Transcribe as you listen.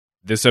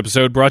This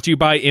episode brought to you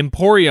by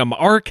Emporium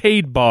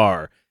Arcade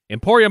Bar.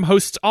 Emporium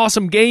hosts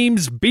awesome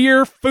games,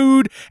 beer,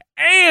 food,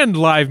 and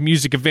live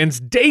music events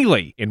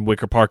daily in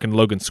Wicker Park and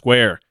Logan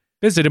Square.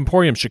 Visit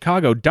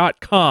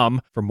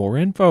EmporiumChicago.com for more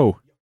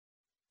info.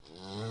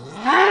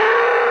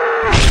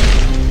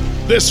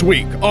 This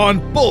week on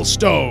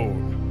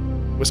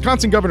BullStone,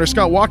 Wisconsin Governor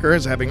Scott Walker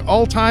is having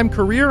all-time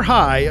career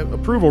high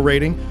approval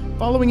rating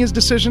following his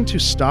decision to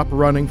stop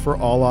running for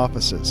all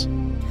offices.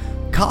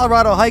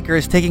 Colorado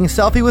hikers taking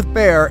selfie with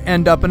bear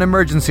end up in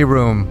emergency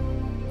room.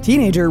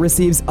 Teenager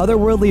receives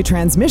otherworldly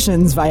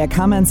transmissions via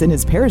comments in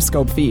his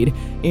Periscope feed.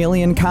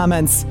 Alien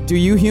comments, "Do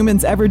you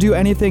humans ever do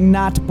anything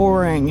not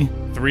boring?"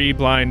 3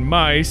 blind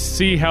mice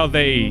see how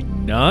they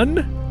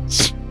none?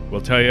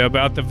 We'll tell you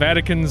about the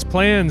Vatican's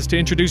plans to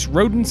introduce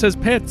rodents as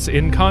pets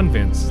in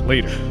convents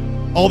later.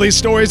 All these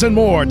stories and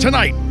more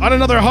tonight on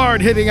another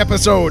hard-hitting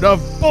episode of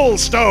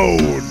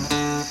BullStone.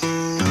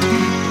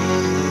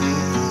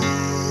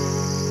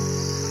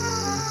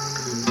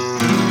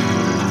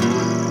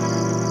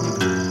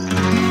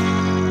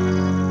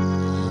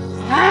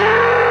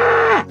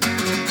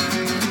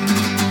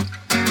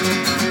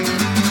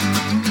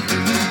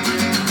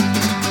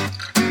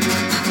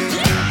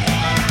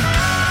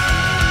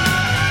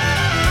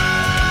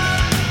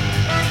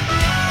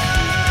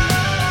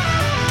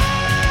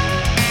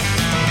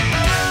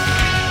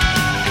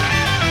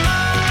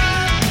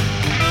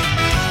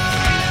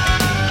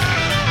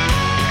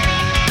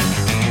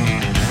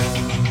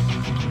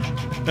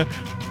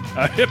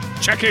 A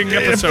hip-checking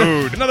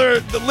episode.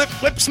 Another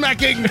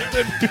lip-smacking,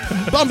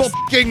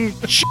 bumble-f***ing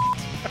shit.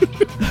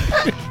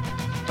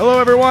 Hello,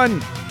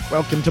 everyone.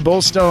 Welcome to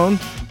BullStone.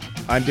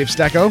 I'm Dave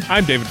Stecco.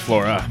 I'm David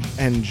Flora.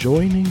 And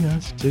joining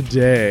us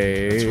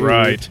today... That's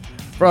right.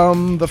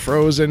 From the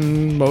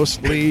frozen,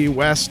 mostly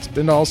west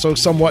and also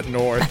somewhat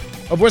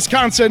north of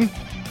Wisconsin,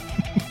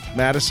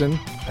 Madison.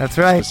 That's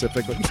right.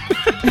 Specifically.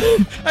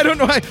 I don't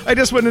know. I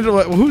just went into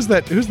who's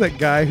that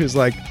guy who's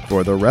like,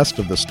 for the rest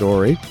of the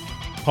story...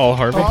 Paul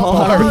Harvey.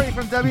 Paul Harvey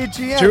from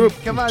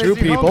WGN. Come on, two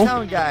he's your people.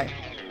 hometown guy.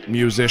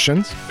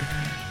 Musicians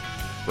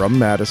from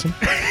Madison.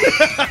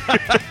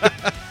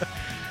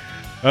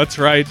 That's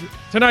right.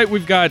 Tonight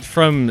we've got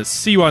from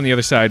See You on the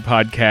Other Side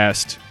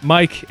podcast,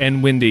 Mike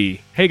and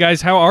Wendy. Hey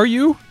guys, how are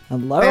you?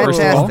 Hello.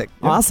 Fantastic.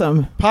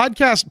 Awesome.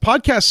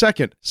 Podcast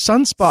second.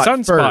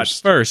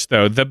 Sunspot first,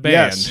 though. The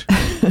band.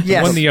 Yes.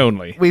 Yes. One and the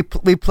only. We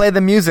play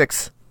the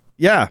musics.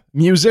 Yeah,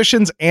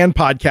 musicians and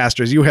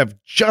podcasters. You have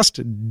just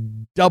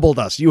doubled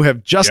us. You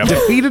have just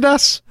defeated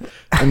us,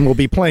 and we'll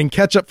be playing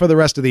catch-up for the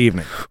rest of the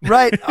evening.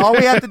 Right. All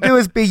we have to do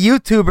is be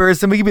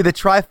YouTubers, and we can be the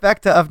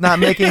trifecta of not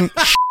making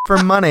for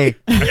money.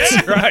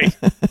 That's right.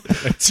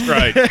 That's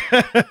right.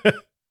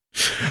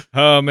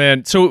 Oh,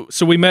 man. So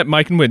we met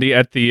Mike and Wendy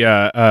at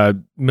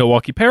the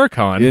Milwaukee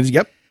Paracon.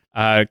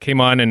 Yep. Came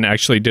on and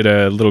actually did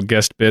a little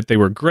guest bit. They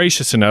were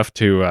gracious enough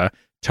to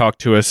talk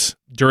to us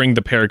during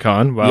the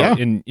Paracon. Well,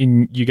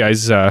 in you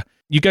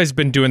guys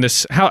been doing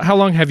this. How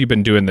long have you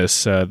been doing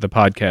this? The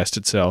podcast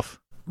itself.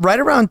 Right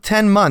around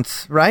 10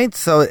 months, right?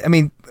 So, I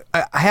mean,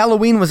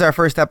 Halloween was our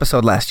first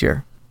episode last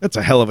year. That's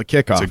a hell of a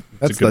kickoff.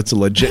 That's a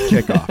legit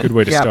kickoff. Good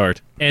way to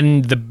start.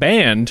 And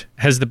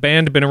has the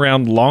band been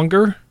around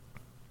longer?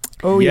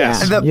 Oh,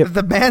 yes. yeah.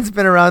 The band's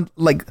been around,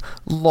 like,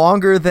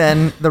 longer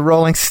than the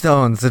Rolling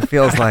Stones, it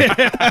feels like.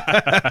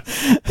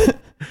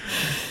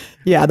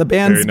 Yeah, the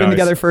band's been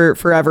together for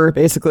forever,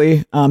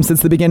 basically,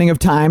 since the beginning of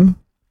time.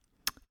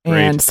 Great.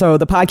 And so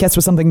the podcast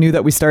was something new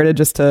that we started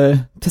just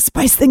to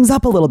spice things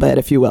up a little bit,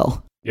 if you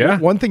will. Yeah.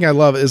 One thing I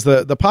love is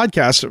the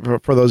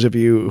podcast, for those of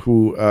you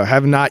who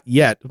have not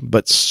yet,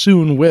 but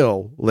soon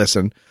will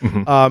listen,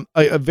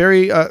 a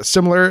very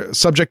similar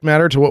subject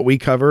matter to what we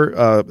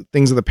cover,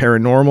 things of the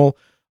paranormal,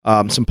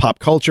 some pop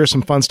culture,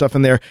 some fun stuff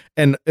in there.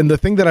 And the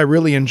thing that I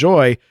really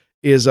enjoy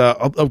is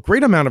a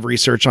great amount of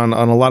research on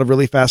a lot of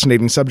really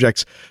fascinating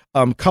subjects,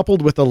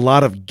 coupled with a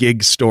lot of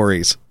gig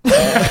stories.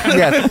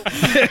 Yes.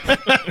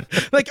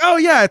 Like, oh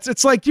yeah,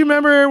 it's like, do you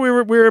remember we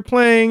were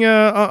playing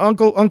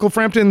Uncle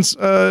Frampton's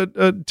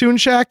Tune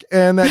Shack,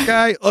 and that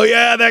guy? Oh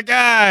yeah, that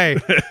guy.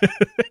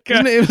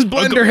 His name was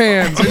Blender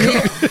Hands.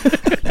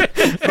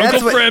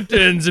 Uncle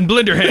Frampton's and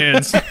Blender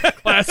Hands.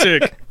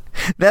 Classic.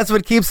 That's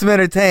what keeps them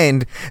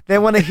entertained. They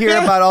want to hear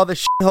about all the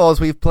shitholes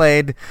we've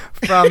played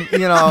from,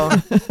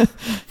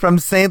 from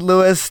St.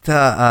 Louis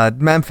to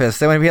Memphis.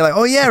 They want to be like,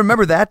 oh yeah,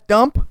 remember that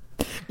dump?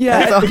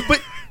 Yeah,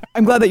 but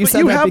I'm glad that you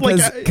said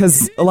that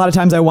because a lot of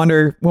times I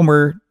wonder when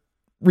we're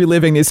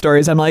reliving these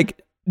stories, I'm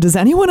like, does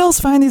anyone else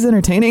find these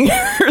entertaining?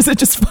 Or is it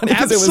just funny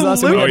because it was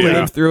us and we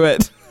lived through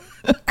it?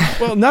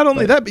 Well, not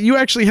only that, but you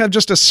actually have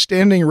just a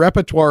standing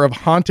repertoire of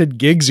haunted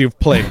gigs you've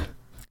played.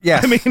 Yeah,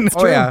 I mean, it's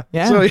true. Yeah.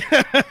 So,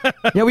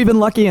 Yeah, we've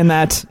been lucky in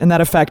that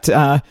effect.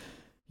 Not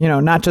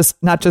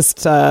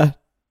just.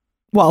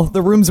 Well,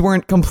 the rooms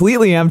weren't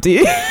completely empty.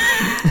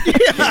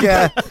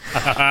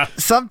 Yeah.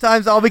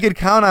 Sometimes all we could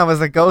count on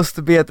was a ghost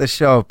to be at the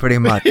show, pretty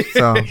much.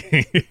 So.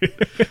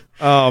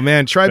 Oh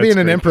man, try being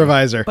an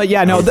improviser. But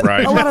yeah, no,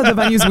 right. A lot of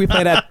the venues we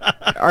played at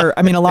are,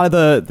 I mean, a lot of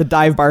the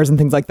dive bars and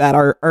things like that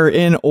are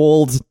in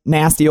old,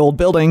 nasty old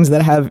buildings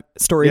that have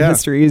storied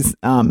histories.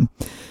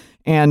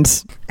 And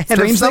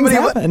strange things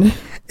happen.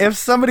 If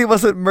somebody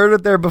wasn't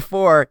murdered there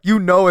before, you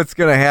know it's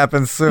going to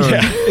happen soon. Yeah,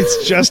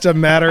 it's just a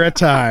matter of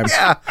time.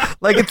 Yeah,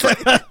 like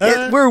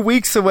we're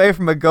weeks away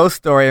from a ghost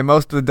story in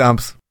most of the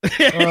dumps.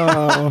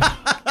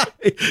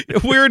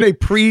 We're in a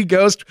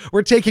pre-ghost.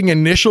 We're taking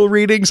initial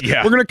readings.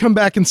 Yeah. We're going to come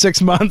back in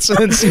 6 months and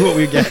then see what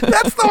we get.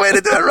 That's the way to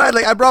do it, right?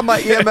 Like I brought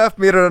my EMF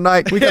meter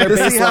tonight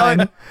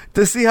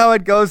to see how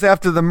it goes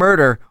after the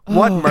murder.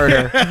 What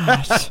murder?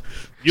 Gosh.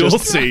 You'll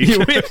see.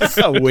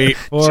 Wait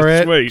for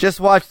it. Wait. Just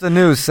watch the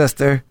news,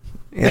 sister.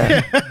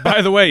 Yeah.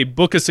 By the way,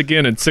 book us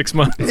again in 6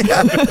 months.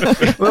 Yeah.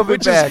 We'll be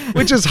back.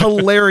 Which is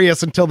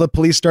hilarious until the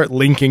police start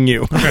linking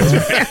you.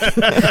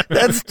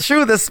 That's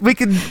true. We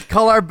could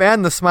call our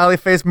band the Smiley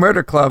Face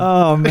Murder Club.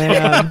 Oh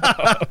man.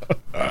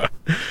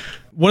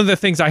 One of the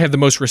things I have the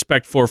most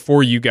respect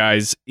for you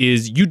guys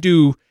is you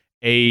do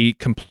a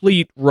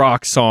complete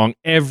rock song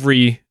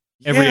every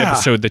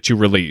episode that you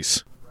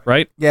release,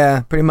 right?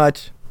 Yeah, pretty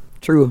much.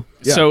 True.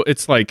 Yeah. So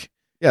it's like,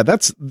 yeah,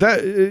 that's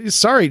that.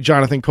 Sorry,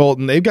 Jonathan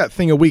Colton. They've got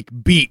Thing a Week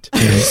beat.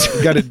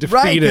 Got it defeated.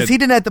 Right, because he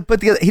didn't have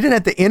to he didn't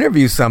have to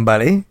interview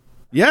somebody.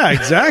 Yeah,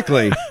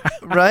 exactly.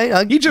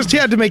 Right. He just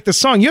had to make the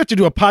song. You have to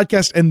do a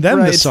podcast and then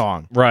the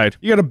song. right.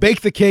 You got to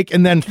bake the cake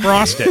and then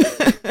frost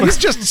it. He's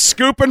just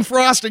scooping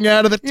frosting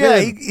out of the tin. Yeah,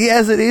 he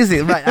has it easy.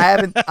 Right.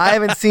 I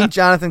haven't seen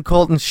Jonathan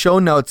Colton's show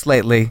notes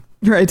lately,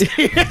 Right.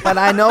 but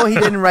I know he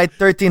didn't write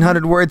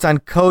 1,300 words on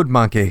Code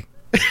Monkey.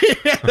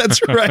 Yeah, that's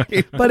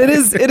right. But it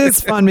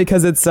is fun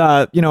because it's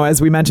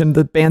as we mentioned,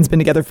 the band's been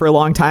together for a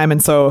long time,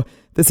 and so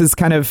this is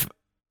kind of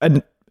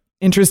an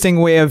interesting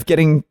way of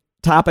getting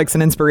topics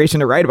and inspiration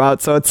to write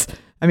about. So it's,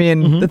 I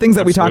mean, the things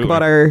that we talk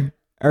about are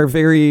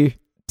very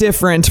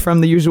different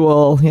from the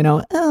usual,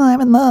 oh,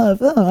 I'm in love,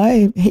 oh,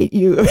 I hate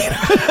you.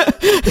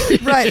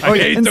 Right. I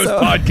hate those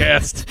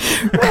podcasts.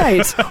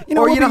 Right.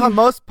 Or how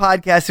most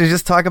podcasters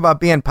just talk about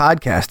being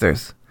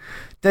podcasters.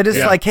 They're just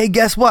like, hey,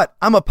 guess what?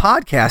 I'm a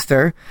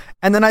podcaster,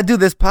 and then I do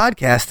this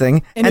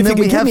podcasting, and if then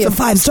you could give me a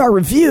 5-star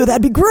review,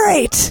 that'd be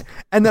great.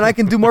 And then I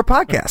can do more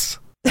podcasts.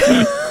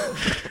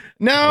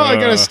 Now I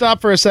got to stop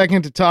for a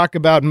second to talk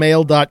about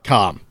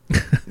mail.com.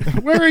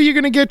 Where are you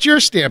going to get your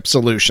stamp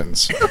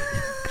solutions?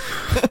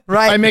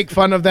 Right. I make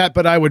fun of that,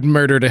 but I would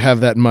murder to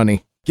have that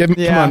money. Come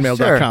on,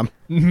 mail.com.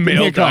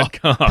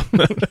 Mail.com.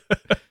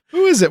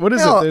 Who is it? What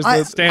is it?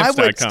 There's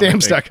Stamps.com.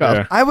 Stamps.com.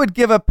 Yeah. I would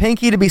give a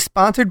pinky to be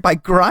sponsored by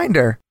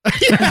Grindr.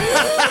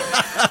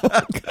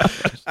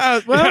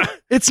 Well,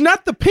 it's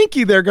not the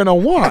pinky they're going to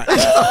want.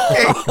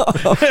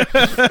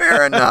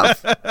 Fair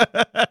enough.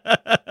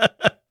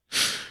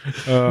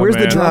 Where's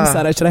the drum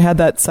set? I should have had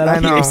that set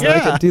up here so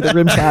I could do the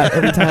rim shot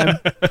every time.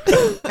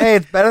 Hey,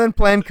 it's better than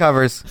plan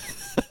covers.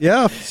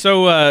 Yeah.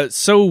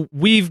 So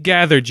we've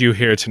gathered you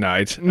here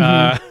tonight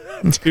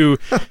to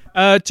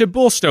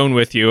BullStone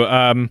with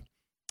you.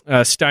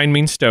 Stein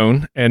means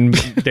stone,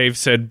 and Dave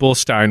said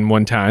BullStone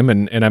one time,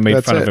 and I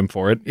made fun of him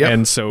for it. Yep.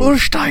 And so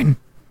BullStone.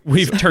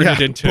 We've turned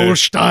it into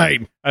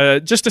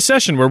BullStone. Just a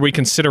session where we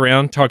can sit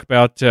around, talk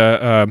about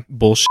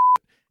bullshit.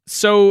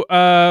 So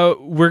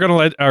we're going to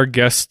let our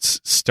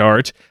guests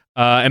start.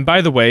 And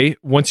by the way,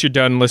 once you're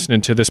done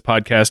listening to this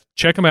podcast,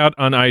 check them out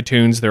on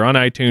iTunes. They're on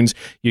iTunes.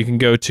 You can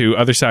go to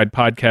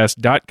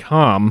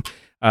othersidepodcast.com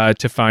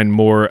to find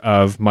more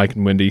of Mike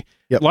and Wendy.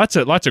 Yep. Lots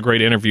of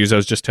great interviews. I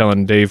was just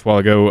telling Dave a while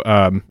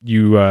ago,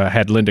 you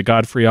had Linda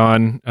Godfrey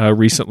on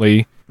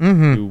recently,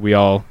 who we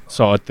all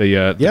saw at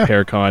the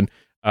PairCon.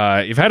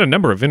 You've had a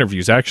number of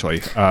interviews,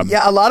 actually.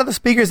 Yeah, a lot of the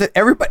speakers that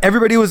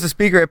everybody who was a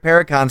speaker at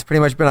ParaCon's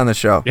pretty much been on the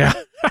show. Yeah.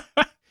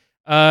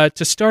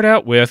 To start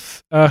out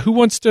with, who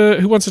wants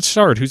to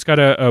start? Who's got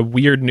a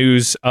weird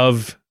news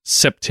of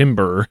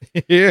September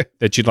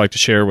that you'd like to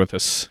share with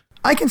us?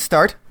 I can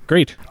start.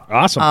 Great.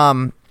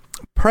 Awesome.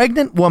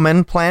 Pregnant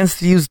woman plans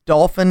to use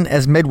dolphin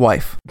as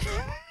midwife.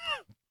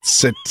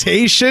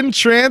 Cetacean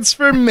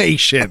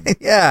transformation.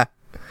 Yeah.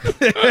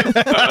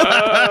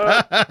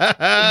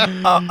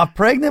 A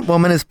pregnant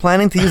woman is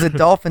planning to use a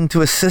dolphin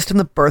to assist in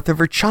the birth of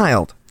her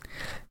child.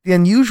 The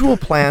unusual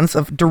plans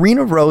of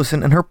Darina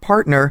Rosen and her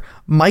partner,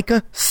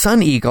 Micah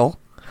Sun Eagle,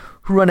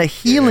 who run a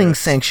healing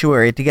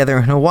sanctuary together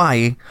in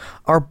Hawaii,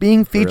 are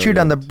being featured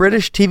on the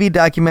British TV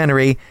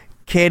documentary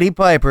Katie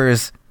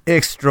Piper's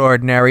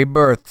Extraordinary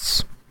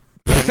Births.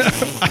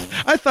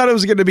 I thought it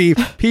was going to be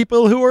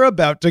people who are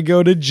about to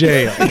go to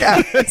jail.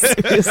 Yeah.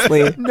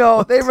 Seriously.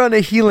 No, they run a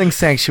healing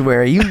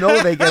sanctuary. You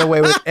know they get away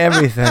with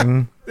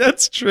everything.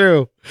 That's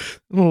true.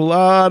 A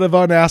lot of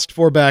unasked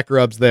for back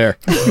rubs there.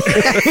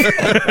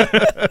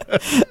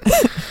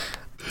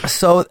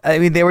 So, I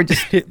mean, they're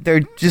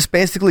just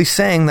basically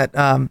saying that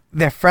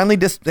they have friendly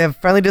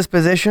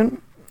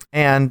disposition,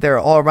 and they're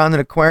all around in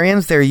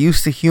aquariums. They're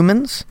used to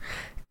humans,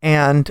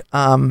 and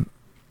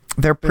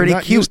they're pretty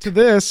not cute. used to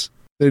this.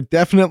 They're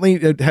definitely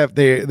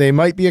they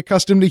might be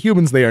accustomed to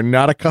humans. They are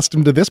not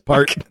accustomed to this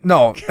part.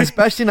 No,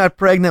 especially not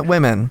pregnant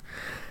women.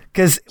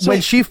 Because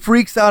when she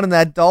freaks out in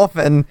that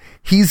dolphin,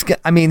 he's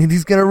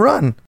gonna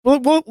run.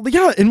 Well,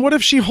 yeah. And what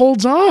if she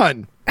holds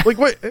on? Like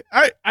what?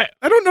 I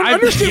don't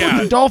understand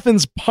what the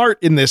dolphin's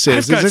part in this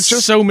is. I've got is it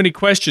just so many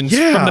questions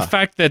from the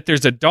fact that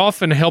there's a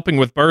dolphin helping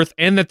with birth,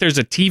 and that there's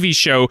a TV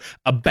show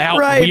about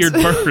weird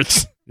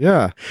birds.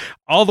 Yeah,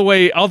 all the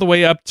way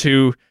up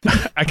to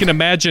I can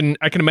imagine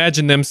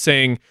them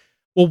saying,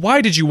 "Well,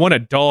 why did you want a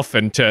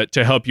dolphin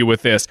to help you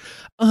with this?"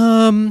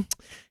 Because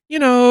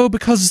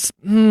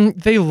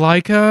they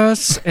like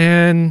us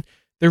and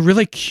they're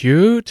really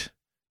cute.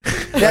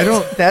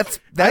 That's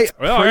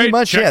pretty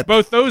much check it.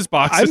 Both those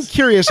boxes. I'm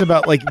curious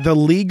about like the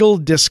legal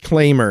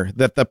disclaimer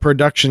that the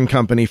production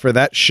company for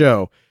that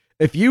show.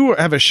 If you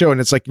have a show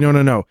and it's like,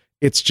 no,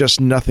 it's just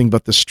nothing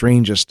but the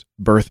strangest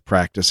birth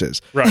practices.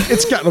 Right.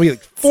 It's got to be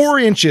like 4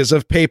 inches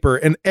of paper,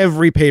 and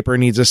every paper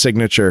needs a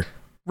signature.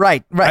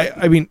 Right.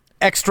 I mean,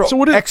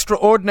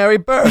 extraordinary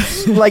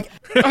births. Like,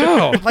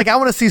 like I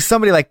want to see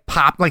somebody like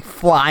pop, like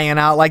flying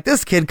out. Like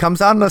this kid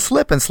comes out on a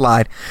slip and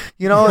slide.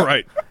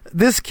 Right.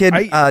 This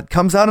kid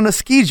comes out on a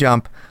ski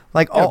jump.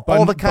 Like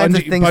all the kinds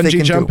of things they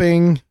can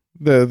jumping.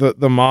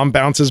 The mom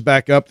bounces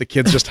back up. The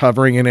kid's just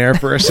hovering in air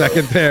for a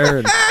second there.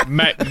 And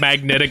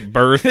magnetic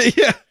birth.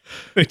 Yeah,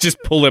 they just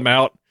pull him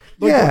out.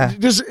 Like,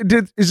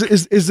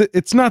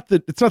 it's not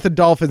the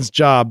dolphin's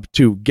job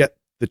to get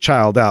the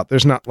child out.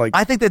 There's not like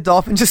I think the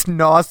dolphin just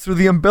gnaws through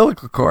the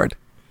umbilical cord.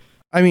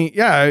 I mean,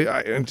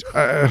 yeah.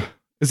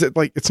 Is it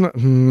like it's not?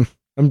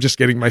 I'm just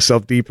getting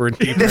myself deeper and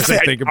deeper as I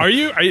think about. Are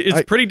you?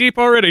 It's pretty deep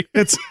already.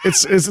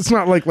 It's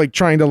not like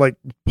trying to like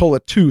pull a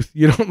tooth.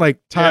 You don't like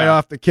tie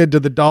off the kid to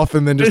the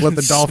dolphin, then just let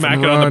the dolphin smack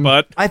run. it on the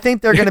butt. I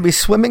think they're going to be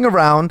swimming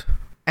around,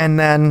 and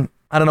then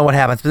I don't know what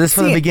happens. But this is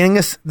from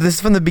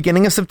the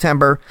beginning of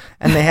September,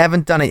 and they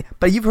haven't done it.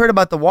 But you've heard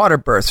about the water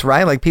births,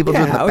 right? Like people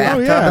doing the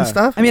bathtub and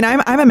stuff. I mean,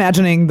 I'm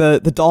imagining the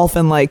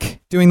dolphin like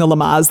doing the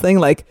Lamaze thing,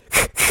 like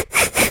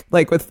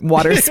with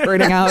water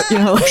spurting out.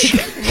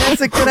 That's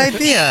a good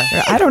idea.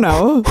 I don't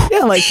know.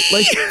 Yeah, like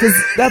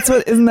because that's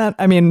what isn't that?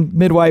 I mean,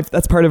 midwife.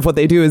 That's part of what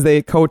they do is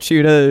they coach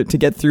you to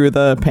get through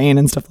the pain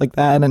and stuff like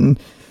that. And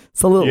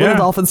it's a little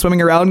dolphin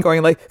swimming around,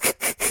 going like.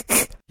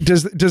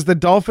 Does the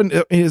dolphin?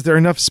 Is there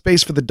enough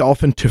space for the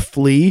dolphin to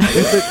flee?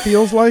 If it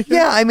feels like it?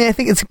 Yeah, I mean, I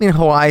think it's going to be in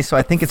Hawaii, so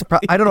I think it's.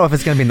 I don't know if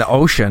it's going to be in the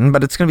ocean,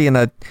 but it's going to be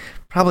in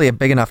probably a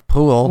big enough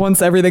pool.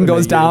 Once everything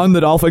goes down, the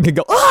dolphin can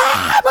go.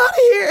 I'm out of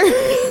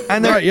here.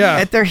 And they're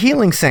at their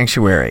healing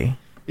sanctuary.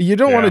 You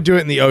don't want to do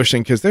it in the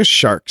ocean because there's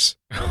sharks.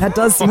 That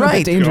does seem a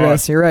bit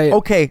dangerous. You're right.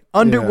 Okay,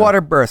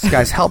 underwater births,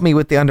 guys. Help me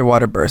with the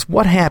underwater births.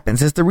 What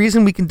happens? Is the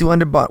reason we can do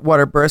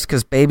underwater births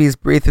because babies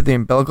breathe through the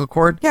umbilical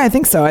cord? Yeah, I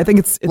think so. I think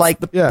it's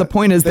like the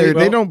point is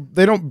they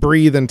don't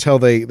breathe until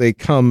they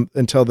come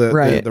until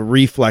the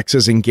reflex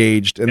is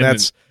engaged, and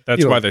that's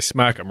why they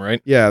smack them, right?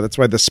 Yeah, that's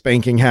why the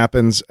spanking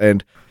happens. I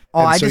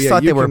just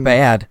thought they were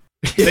bad.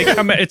 They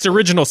come. It's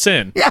original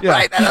sin. Yeah,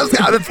 right.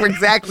 That's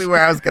exactly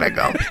where I was gonna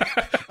go.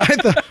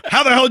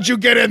 How the hell did you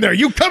get in there?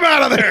 You come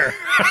out of there!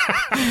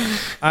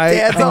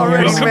 Dad's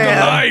already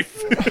mad.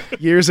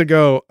 Years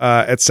ago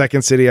at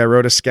Second City, I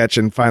wrote a sketch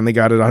and finally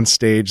got it on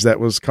stage that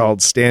was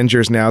called Stan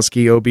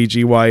Jersnowski,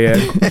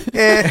 OBGYN.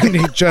 And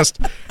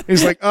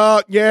he's like,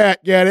 oh, yeah,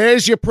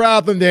 there's your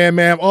problem there,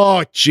 ma'am.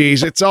 Oh,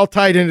 geez, it's all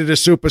tied into the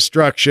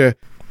superstructure.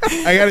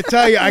 I got to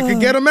tell you, I could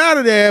get him out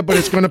of there, but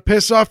it's going to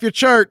piss off your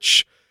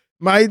church.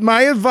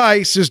 My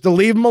advice is to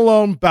leave him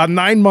alone about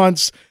 9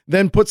 months,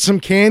 then put some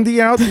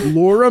candy out,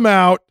 lure him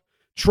out,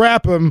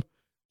 trap him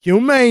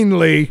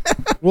humanely.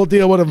 We'll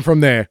deal with him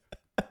from there.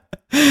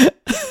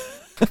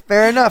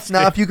 Fair enough.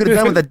 Now, if you could have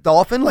done with a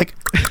dolphin, like...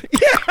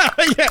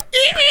 yeah.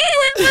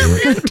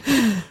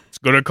 It's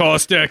going to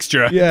cost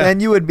extra. Yeah.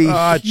 Then you would be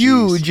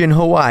huge in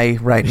Hawaii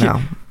right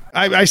now.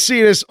 I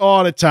see this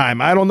all the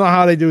time. I don't know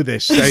how they do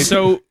this.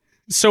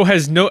 So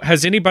has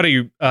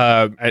anybody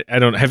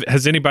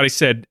has anybody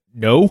said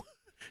no?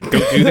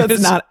 Don't do this.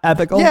 That's not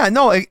ethical. Yeah,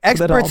 no.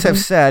 Experts have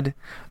said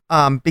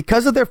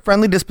because of their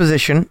friendly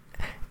disposition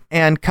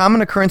and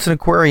common occurrence in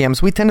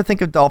aquariums, we tend to think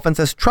of dolphins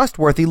as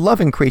trustworthy,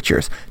 loving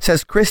creatures.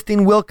 Says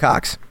Christine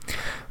Wilcox.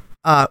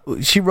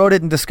 She wrote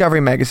it in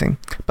Discovery magazine.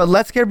 But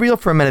let's get real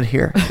for a minute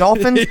here.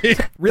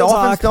 Real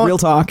talk.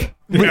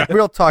 Yeah.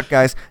 Real talk,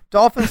 guys.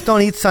 Dolphins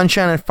don't eat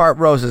sunshine and fart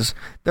roses.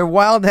 They're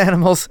wild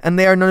animals, and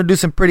they are known to do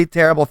some pretty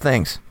terrible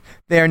things.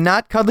 They are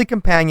not cuddly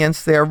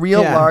companions. They are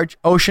real large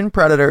ocean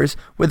predators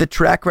with a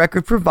track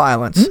record for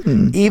violence,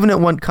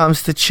 even when it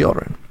comes to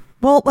children.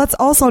 Well, let's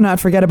also not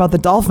forget about the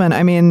dolphin.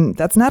 I mean,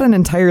 that's not an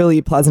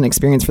entirely pleasant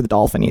experience for the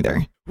dolphin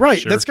either. Right.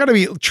 Sure. That's got to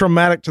be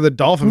traumatic to the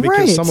dolphin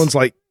because someone's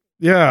like,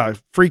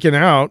 freaking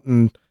out.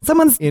 And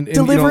someone's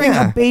delivering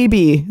a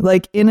baby,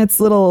 like in its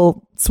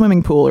little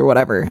swimming pool or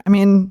whatever. I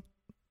mean,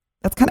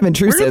 that's kind of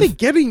intrusive. Where are they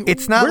getting?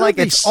 It's not like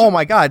it's, oh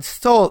my God,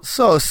 so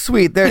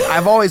sweet.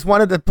 I've always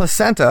wanted the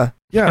placenta.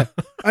 Yeah.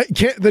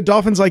 The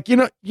dolphin's like,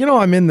 you know,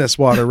 I'm in this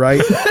water,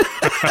 right?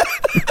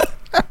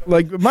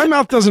 Like my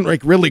mouth doesn't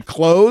like really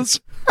close.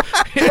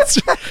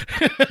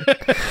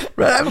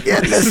 I'm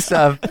getting this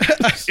stuff.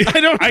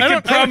 I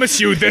can promise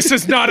you, this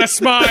is not a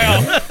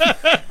smile.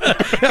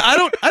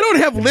 I don't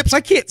have lips.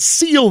 I can't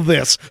seal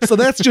this. So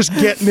that's just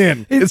getting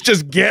in. It's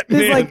just getting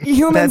in. Like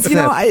humans,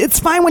 it's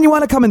fine when you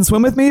want to come and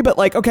swim with me, but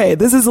like, okay,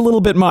 this is a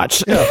little bit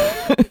much.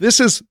 Yeah. This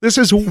is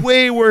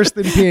way worse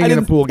than peeing in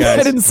a pool, guys.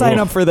 I didn't sign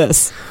up for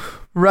this.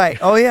 Right.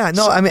 Oh yeah.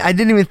 No, I mean, I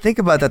didn't even think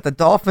about that. The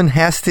dolphin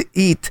has to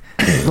eat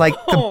like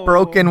the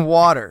broken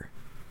water.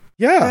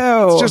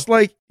 Yeah. Ew. It's just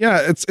like,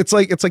 it's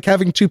like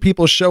having two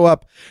people show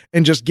up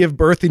and just give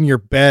birth in your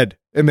bed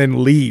and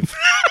then leave.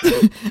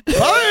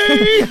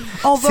 Bye.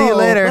 Although, see you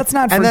later. Let's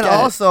not and forget. then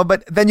also,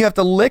 but then you have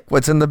to lick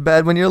what's in the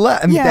bed when you're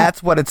left. I mean,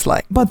 that's what it's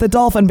like. But the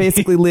dolphin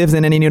basically lives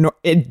in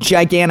a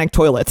gigantic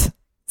toilet.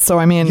 So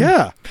I mean,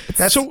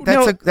 that's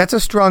a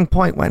strong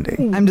point, Wendy.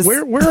 I'm just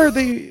where are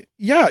they?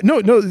 Yeah,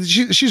 no,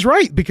 she's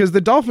right, because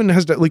the dolphin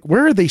has to, like,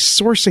 where are they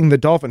sourcing the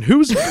dolphin?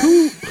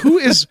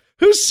 Who's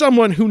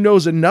someone who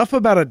knows enough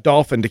about a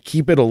dolphin to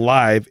keep it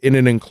alive in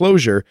an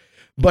enclosure,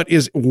 but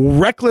is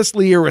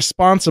recklessly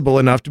irresponsible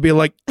enough to be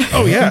like,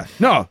 oh yeah,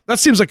 no, that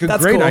seems like a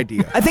great cool.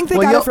 idea. I think they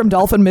got it from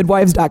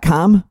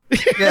dolphinmidwives.com.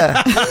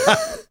 Yeah.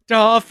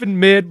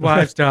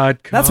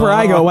 Dolphinmidwives.com. That's where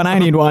I go when I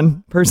need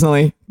one,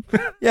 personally.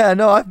 Yeah,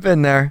 no, I've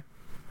been there.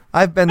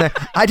 I didn't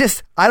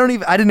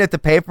have to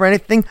pay for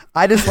anything.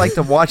 I just like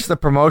to watch the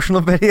promotional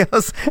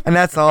videos, and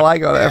that's all I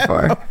go there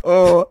for.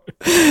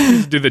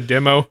 Just do the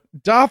demo.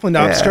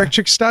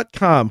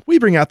 Dolphin.stretchchicks.com. We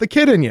bring out the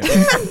kid in you.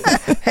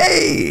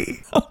 Hey.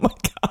 Oh my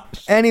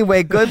gosh.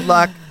 Anyway, good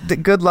luck.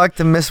 Good luck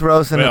to Miss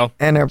Rose and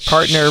her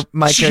partner,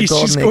 Micah She's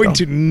Golden going Eagle.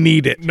 to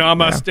need it.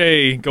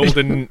 Namaste,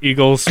 Golden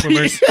Eagle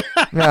swimmers.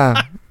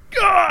 Yeah.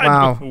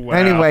 God. Wow.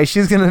 Anyway,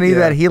 she's going to need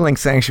that healing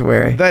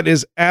sanctuary. That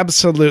is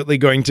absolutely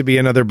going to be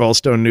another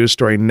BullStone news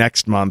story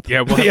next month.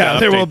 Yeah, we'll have to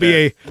there update will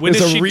be that. When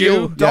there's does a she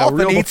real do?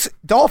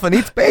 Dolphin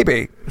eats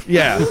baby.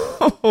 Yeah.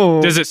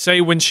 Does it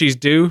say when she's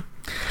due?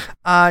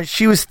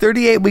 She was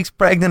 38 weeks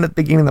pregnant at the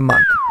beginning of the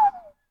month.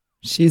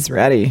 She's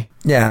ready.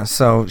 Yeah,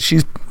 so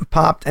she's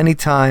popped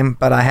anytime,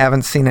 but I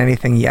haven't seen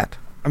anything yet.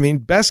 I mean,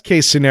 best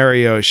case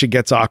scenario, she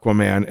gets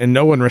Aquaman, and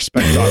no one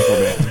respects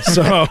Aquaman.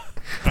 So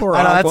Poor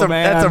I know,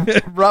 Aquaman.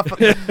 that's a rough,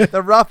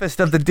 the roughest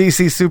of the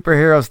DC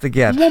superheroes to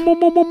get.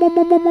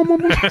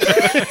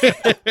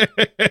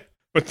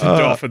 But the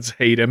dolphins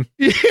hate him.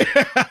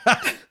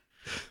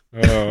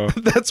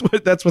 That's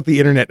what the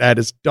internet ad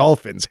is.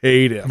 Dolphins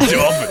hate him.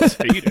 Dolphins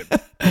hate him.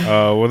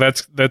 Well,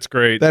 that's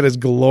great. That is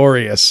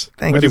glorious.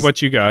 Wendy,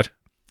 what you got?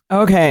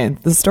 Okay,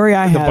 the story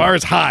I The have. bar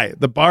is high.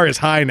 The bar is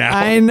high now.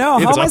 I know.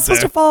 How am I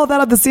supposed to follow that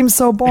up? This seems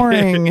so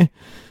boring.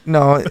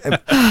 No,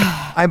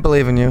 I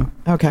believe in you.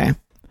 Okay.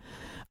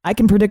 I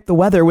can predict the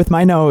weather with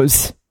my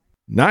nose.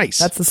 Nice.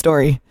 That's the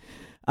story.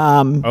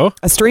 A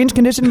strange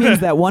condition means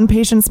that one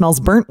patient smells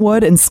burnt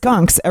wood and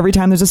skunks every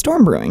time there's a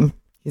storm brewing.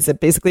 He's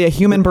basically a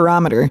human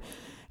barometer.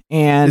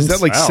 And is that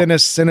like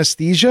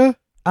synesthesia?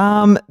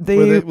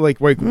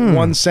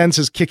 One sense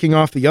is kicking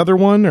off the other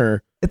one,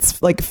 or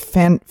it's like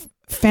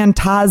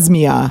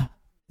phantasmia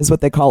is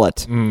what they call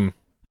it.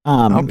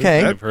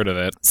 Okay. I've heard of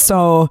that.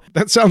 So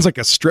that sounds like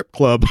a strip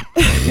club.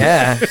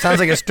 Yeah, sounds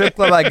like a strip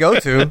club I go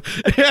to.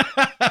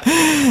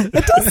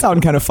 it does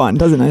sound kind of fun,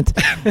 doesn't it?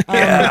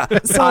 Yeah.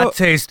 So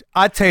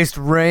I taste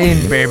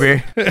rain,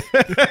 baby.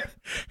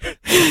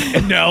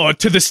 And now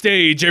to the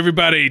stage,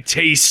 everybody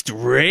taste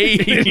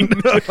rain.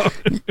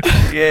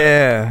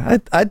 Yeah.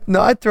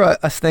 I'd throw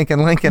a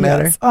stinking Lincoln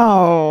at her.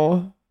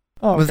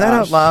 Oh, was that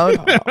out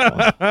loud?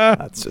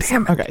 That's just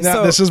okay. Now,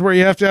 so this is where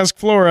you have to ask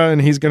Flora,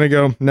 and he's going to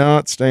go, no,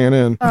 it's staying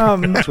in.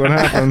 That's what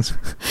happens.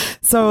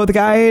 So the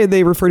guy,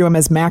 they refer to him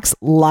as Max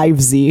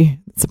Livesey.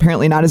 It's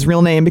apparently not his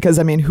real name because,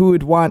 I mean, who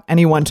would want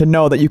anyone to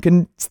know that you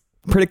can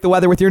predict the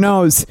weather with your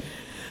nose?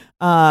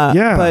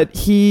 But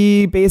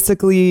he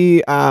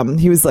basically,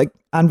 he was like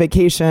on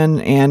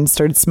vacation and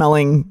started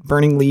smelling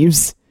burning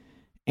leaves,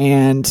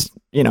 and,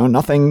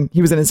 nothing,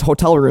 he was in his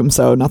hotel room,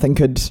 so nothing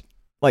could,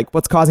 like,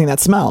 what's causing that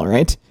smell,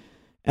 right?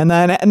 And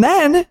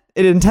then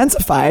it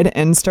intensified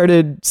and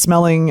started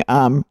smelling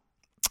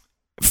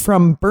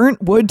from burnt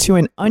wood to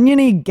an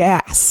oniony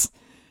gas.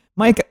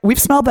 Mike,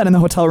 we've smelled that in the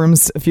hotel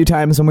rooms a few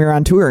times when we were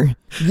on tour.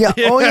 Yeah.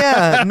 Oh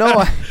yeah.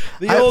 No.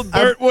 Old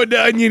burnt wood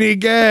to oniony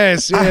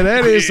gas. Yeah,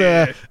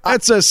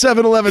 that's a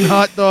 7-Eleven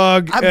hot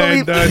dog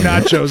and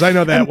nachos. I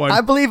know that one.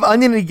 I believe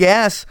oniony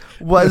gas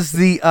was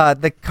the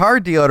car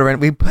deodorant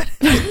we put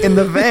in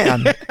the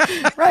van.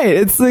 Right.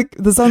 It's like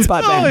the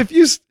Sunspot van.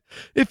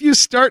 If you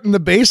start in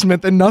the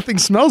basement, then nothing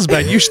smells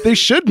bad. They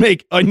should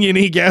make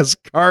oniony gas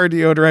car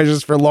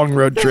deodorizers for long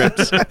road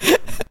trips.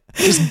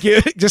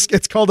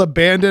 It's called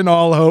Abandon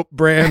All Hope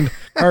brand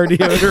car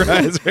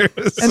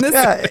deodorizers. And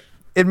this,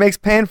 it makes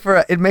paying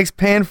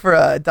for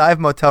a dive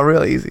motel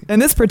real easy. And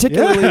this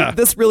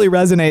this really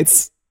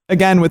resonates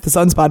again with the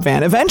Sunspot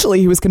van. Eventually,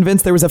 he was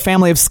convinced there was a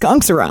family of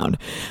skunks around.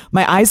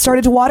 My eyes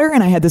started to water,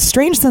 and I had this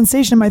strange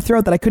sensation in my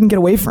throat that I couldn't get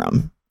away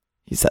from,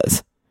 he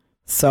says.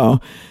 So,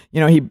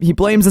 he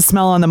blames the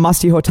smell on the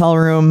musty hotel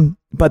room,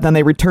 but then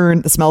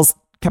the smells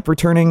kept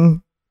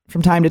returning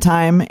from time to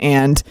time,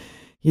 and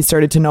he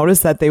started to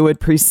notice that they would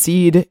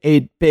precede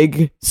a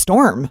big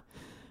storm.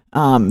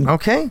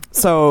 Okay.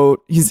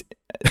 So it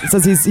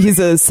says he's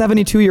a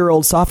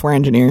 72-year-old software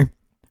engineer.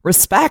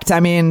 Respect.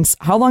 I mean,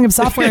 how long have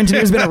software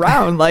engineers been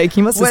around? Like,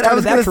 he must have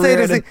started that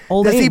career at an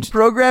old age. Does he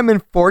program in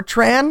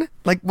Fortran?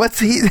 Like,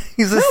 he's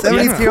a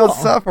 72-year-old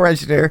software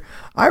engineer.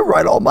 I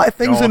write all my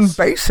things in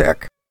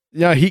BASIC.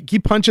 Yeah, he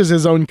punches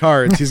his own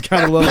cards. He's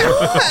got a little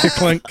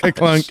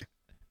clunk.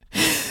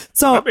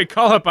 So let me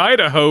call up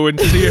Idaho and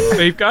see if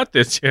they've got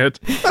this yet.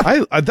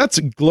 That's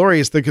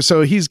glorious.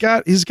 So he's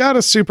got a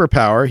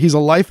superpower. He's a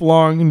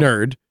lifelong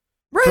nerd.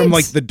 Right. From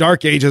like the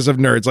dark ages of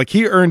nerds. Like,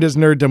 he earned his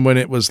nerddom when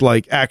it was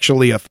like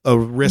actually a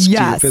risk to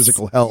your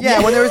physical health.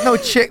 Yeah, when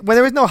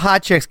there was no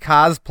hot chicks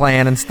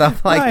cosplaying and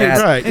stuff like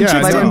that. Right.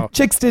 And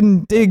chicks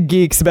didn't dig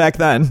geeks back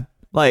then.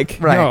 Like,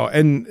 right. No,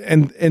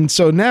 and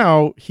so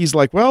now he's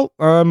like, well,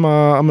 I'm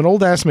an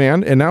old ass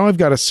man, and now I've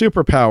got a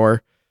superpower.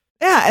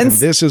 Yeah, and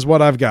this is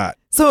what I've got.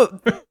 So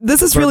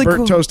this is really burnt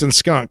cool. Toast and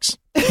skunks.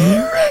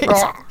 Right.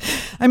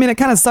 I mean, it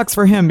kind of sucks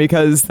for him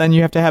because then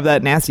you have to have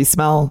that nasty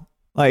smell,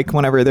 like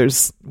whenever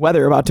there's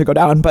weather about to go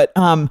down. But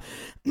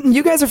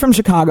you guys are from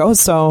Chicago,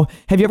 so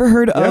have you ever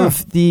heard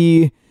of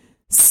the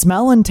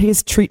Smell and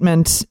Taste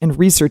Treatment and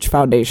Research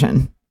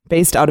Foundation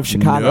based out of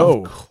Chicago?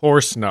 No, of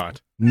course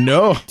not.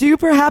 No. Do you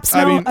perhaps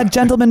know a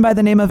gentleman by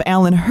the name of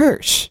Alan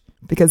Hirsch?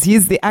 Because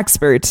he's the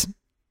expert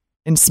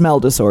in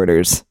smell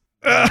disorders.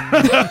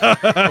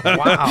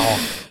 Wow.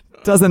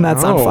 Doesn't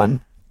that sound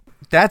fun?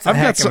 That's a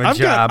heck of a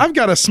job. I've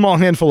got a small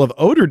handful of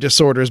odor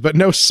disorders, but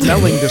no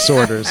smelling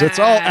disorders. It's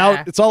all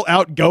out. It's all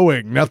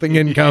outgoing, nothing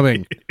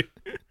incoming.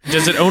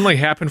 Does it only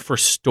happen for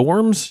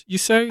storms, you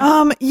say?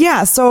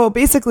 Yeah. So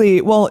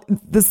basically,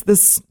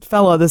 this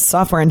fellow, this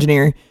software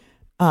engineer,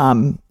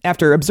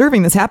 after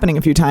observing this happening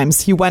a few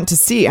times, he went to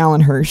see Alan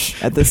Hirsch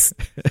at this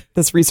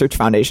research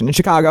foundation in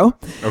Chicago.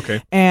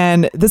 Okay.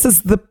 And this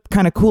is the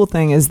kind of cool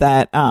thing is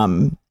that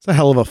it's a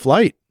hell of a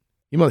flight.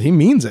 He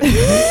means it.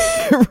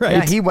 Yeah,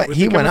 Right. he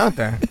went out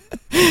there.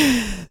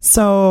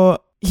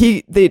 So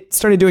they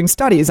started doing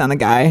studies on the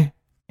guy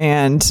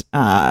and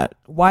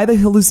why the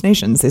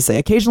hallucinations. They say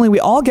occasionally we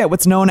all get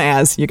what's known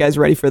as, you guys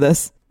ready for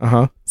this?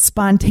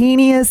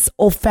 Spontaneous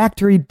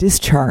olfactory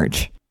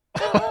discharge.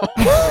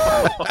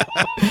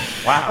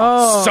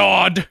 Wow.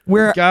 Sod.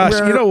 Gosh,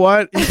 you know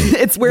what?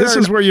 It's where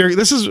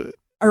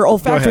our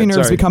olfactory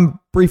nerves become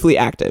briefly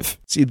active.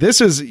 See,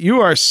 you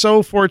are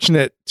so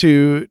fortunate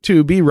to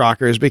be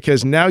rockers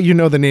because now you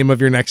know the name of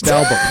your next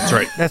album. That's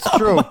right. That's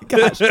true. Oh my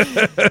gosh.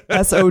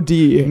 SOD.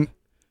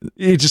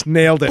 You just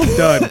nailed it.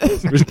 Done.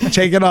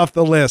 Take it off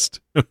the list.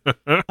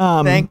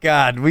 Thank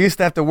God. We used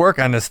to have to work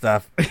on this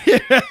stuff.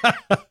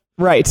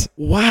 Right.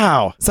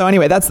 Wow. So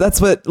anyway, that's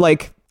what,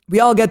 like,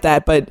 we all get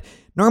that, but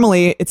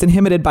normally it's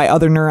inhibited by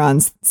other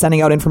neurons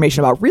sending out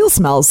information about real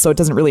smells, so it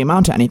doesn't really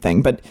amount to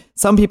anything. But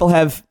some people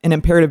have an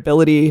impaired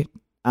ability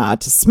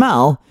to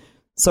smell,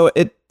 so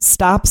it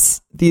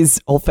stops these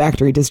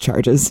olfactory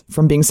discharges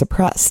from being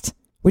suppressed,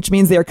 which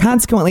means they are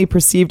consequently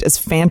perceived as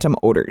phantom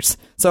odors.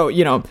 So,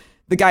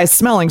 the guy's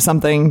smelling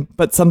something,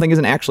 but something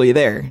isn't actually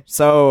there.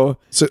 So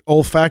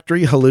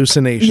olfactory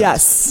hallucinations.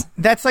 Yes.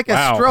 That's like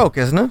a stroke,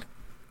 isn't it?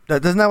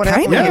 Isn't that what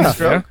happens when you get a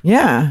stroke?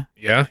 Yeah.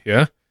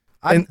 Yeah.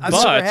 I've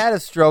never had a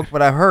stroke,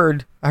 but I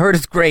heard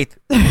it's great.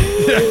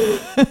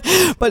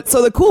 But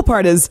so the cool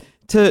part is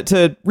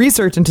to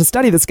research and to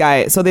study this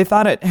guy. So they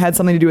thought it had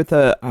something to do with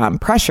the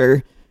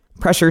pressure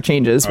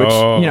changes, which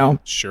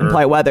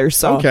imply weather.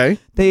 So okay,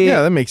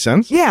 that makes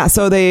sense. Yeah,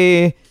 so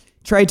they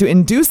tried to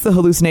induce the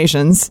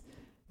hallucinations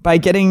by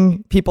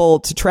getting people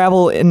to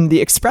travel in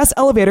the express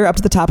elevator up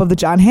to the top of the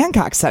John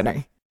Hancock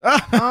Center.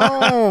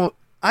 Oh.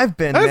 I've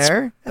been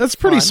there. That's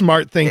pretty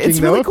smart thinking,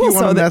 it's really cool. If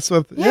you want to mess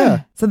with,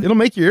 So it'll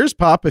make your ears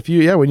pop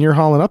when you're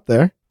hauling up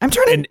there. I'm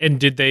trying to.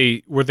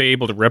 And were they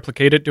able to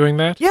replicate it doing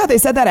that? Yeah, they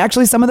said that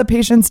actually some of the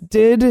patients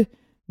did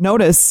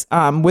notice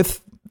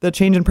with the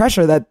change in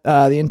pressure that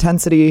the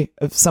intensity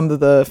of some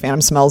of the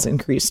phantom smells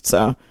increased.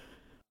 So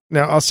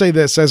now I'll say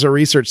this as a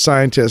research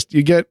scientist: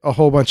 you get a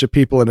whole bunch of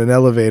people in an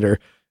elevator,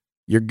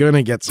 you're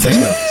gonna get some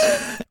smells.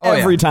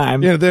 Every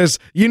time.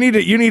 You need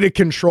a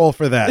control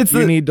for that. There's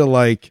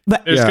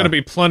going to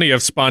be plenty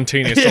of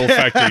spontaneous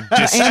olfactory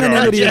discharge. The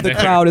anonymity of the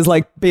crowd is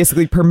like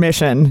basically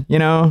permission,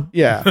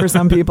 Yeah. For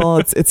some people,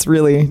 it's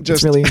really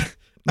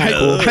not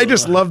cool. I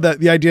just love that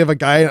the idea of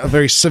a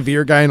very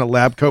severe guy in a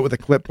lab coat with a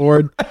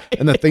clipboard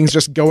and the thing's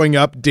just going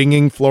up,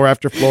 dinging floor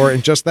after floor,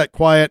 and just that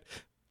quiet.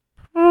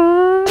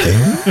 And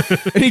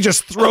he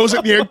just throws it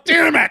in the air.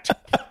 Damn it!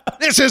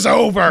 This is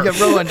over. You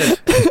ruined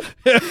it.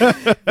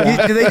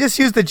 Do they just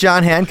use the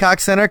John Hancock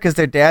Center because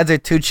their dads are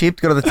too cheap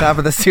to go to the top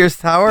of the Sears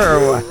Tower, or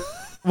what?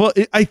 Well,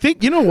 I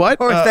think, you know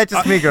what? Or is that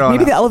just me growing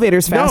maybe up? The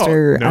elevator's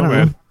faster. No, I don't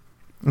man.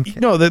 know. Okay.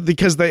 No,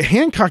 because the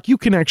Hancock you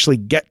can actually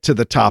get to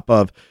the top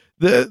of.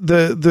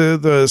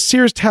 The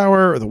Sears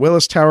Tower or the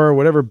Willis Tower,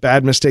 whatever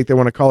bad mistake they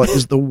want to call it,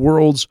 is the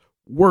world's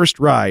worst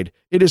ride.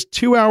 It is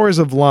 2 hours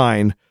of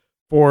line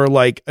for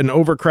like an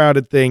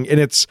overcrowded thing, and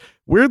it's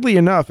weirdly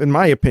enough, in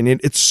my opinion,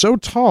 it's so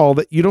tall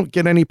that you don't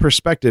get any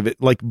perspective.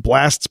 It like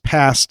blasts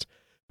past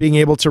being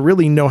able to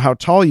really know how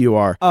tall you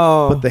are.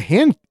 Oh. But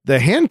the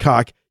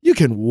Hancock, you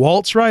can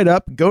waltz right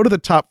up, go to the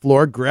top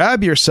floor,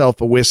 grab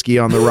yourself a whiskey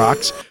on the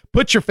rocks,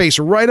 put your face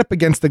right up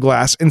against the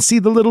glass, and see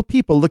the little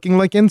people looking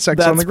like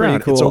insects on the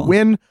ground. Cool. It's a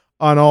win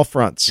on all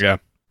fronts. Yeah.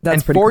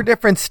 That's and 4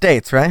 different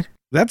states, right?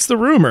 That's the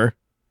rumor.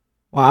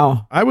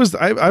 Wow.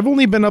 I've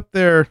only been up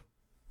there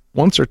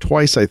once or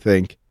twice, I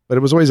think, but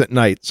it was always at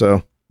night,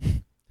 so.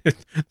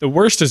 The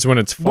worst is when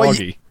it's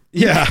foggy.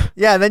 Yeah.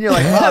 Yeah, then you're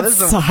like, wow,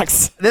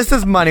 sucks. This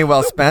is money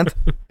well spent.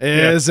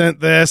 Isn't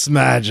this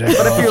magic?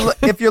 But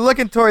if you're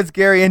looking towards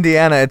Gary,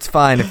 Indiana, it's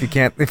fine if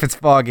it's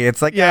foggy.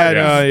 It's like, you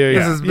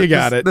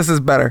got it. This is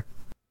better.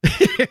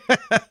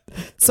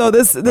 So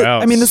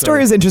the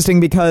story is interesting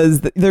because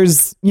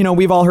there's,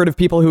 we've all heard of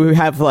people who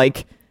have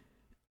like,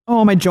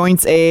 oh, my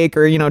joints ache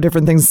or,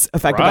 different things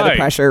affected by the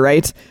pressure,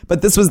 right?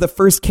 But this was the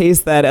first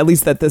case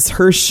that this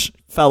Hirsch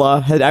fella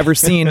had ever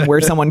seen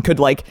where someone could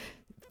like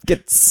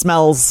get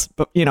smells,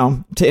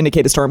 to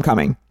indicate a storm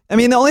coming. I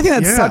mean, the only thing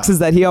that sucks is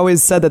that he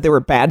always said that they were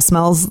bad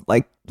smells,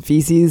 like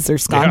feces or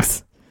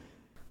skunks.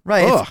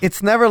 Right.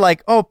 It's never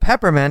like, oh,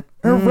 peppermint.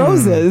 Or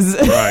roses.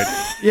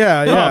 Right.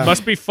 Yeah. Oh, it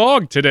must be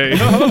fog today.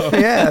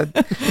 Yeah.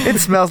 It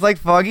smells like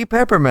foggy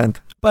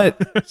peppermint.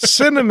 But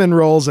cinnamon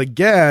rolls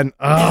again.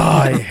 Oh,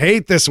 I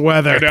hate this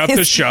weather. Get out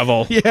the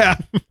shovel. Yeah.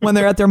 When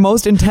they're at their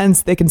most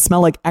intense, they can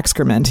smell like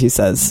excrement, he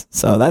says.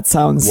 So that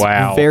sounds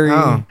very...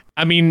 Oh.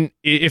 I mean,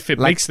 if it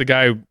makes the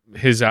guy,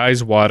 his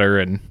eyes water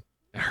and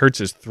hurts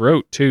his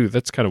throat, too,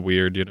 that's kind of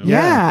weird,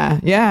 Yeah.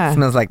 It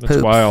smells like That's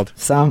poop. wild.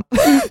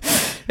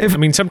 I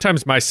mean,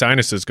 sometimes my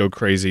sinuses go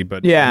crazy,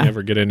 but I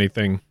never get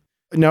anything.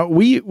 Now,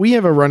 we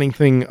have a running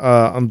thing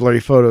on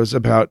Blurry Photos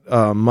about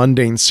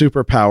mundane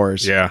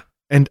superpowers. Yeah.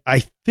 And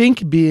I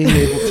think being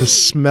able to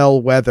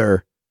smell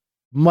weather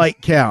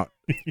might count.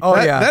 Oh,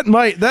 that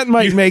might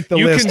make the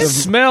list. You can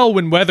smell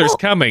when weather's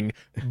coming,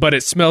 but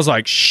it smells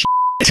like shit.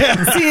 See,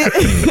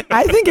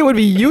 I think it would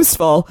be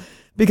useful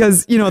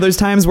because, there's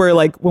times where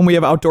like when we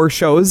have outdoor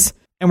shows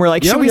and we're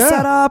like, should we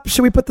set up?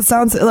 Should we put the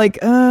sounds? Like,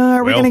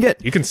 are we going to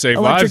get you can save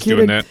lives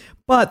doing that.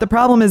 But the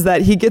problem is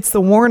that he gets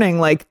the warning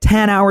like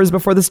 10 hours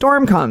before the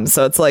storm comes.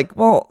 So it's like,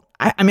 well,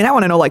 I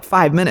want to know like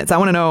 5 minutes. I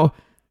want to know,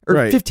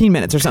 or 15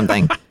 minutes or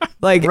something.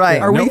 Like,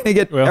 are we going to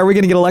get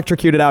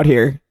electrocuted out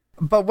here?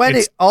 But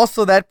when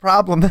that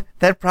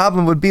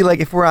problem would be like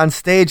if we're on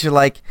stage, you're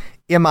like,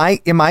 am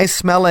I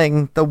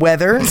smelling the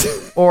weather,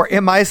 or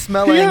am I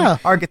smelling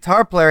our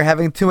guitar player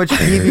having too much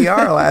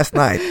PBR last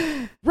night?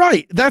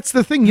 Right, that's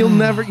the thing. You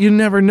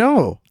never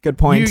know. Good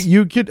point.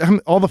 You get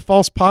all the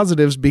false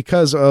positives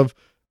because of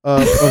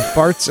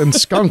farts and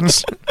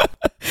skunks.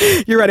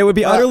 You're right. It would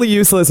be utterly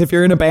useless if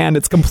you're in a band.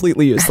 It's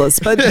completely useless.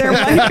 But there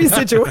might be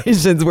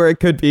situations where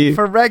it could be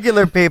for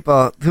regular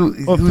people who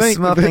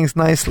smell things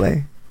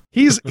nicely.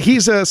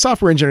 He's a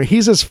software engineer.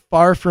 He's as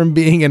far from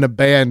being in a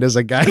band as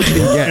a guy can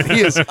get.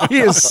 He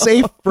is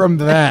safe from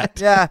that.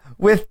 Yeah,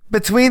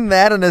 between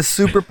that and his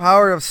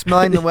superpower of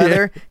smelling the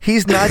weather,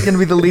 he's not going to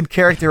be the lead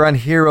character on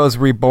Heroes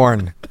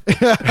Reborn.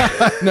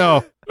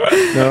 No.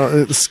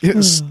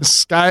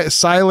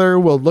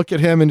 Siler will look at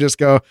him and just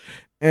go,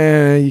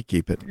 you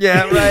keep it.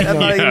 Yeah, right. I'm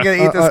not even going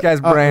to eat this guy's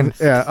brain.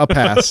 I'll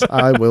pass.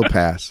 I will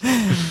pass.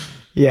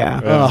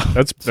 Yeah.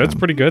 That's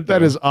pretty good, though.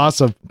 That is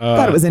awesome.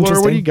 Thought it was interesting.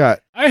 Laura, what do you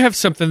got? I have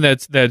something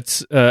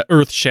that's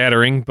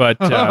earth-shattering, but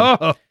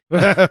but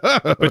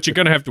you're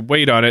going to have to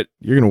wait on it.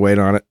 You're going to wait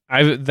on it.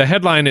 The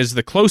headline is,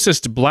 the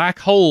closest black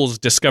holes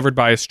discovered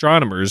by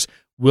astronomers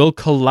will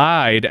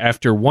collide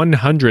after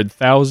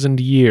 100,000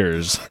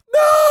 years.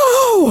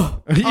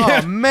 No!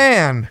 Oh,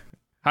 man.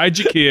 Hide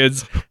your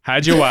kids.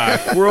 Hide your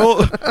wife.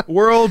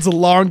 World's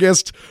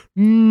longest.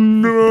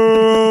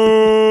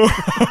 No.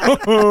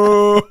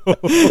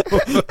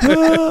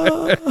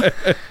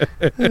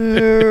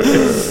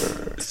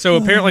 So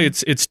apparently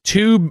it's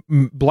 2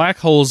 black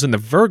holes in the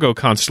Virgo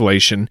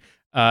constellation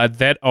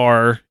that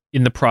are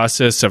in the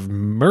process of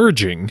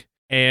merging.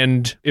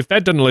 And if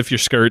that doesn't lift your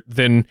skirt,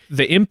 then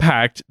the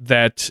impact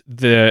that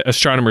the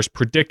astronomers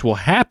predict will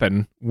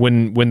happen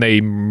when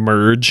they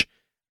merge,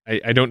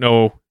 I don't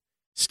know.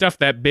 Stuff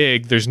that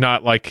big, there's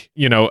not like,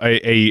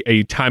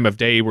 a time of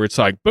day where it's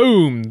like,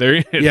 boom, they're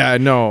in. Yeah,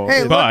 no.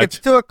 Hey, look, it's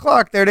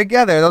 2:00. They're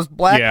together. Those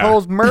black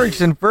holes merged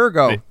in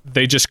Virgo.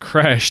 They just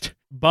crashed.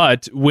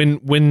 But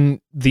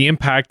when the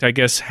impact, I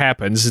guess,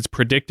 happens, it's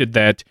predicted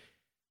that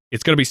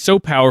it's going to be so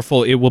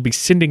powerful, it will be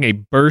sending a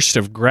burst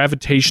of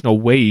gravitational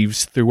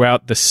waves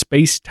throughout the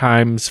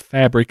space-time's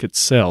fabric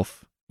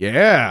itself.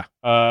 Yeah.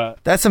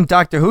 That's some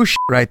Doctor Who shit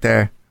right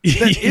there.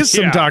 That is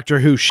some Doctor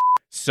Who shit.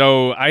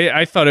 So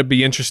I thought it'd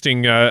be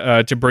interesting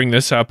to bring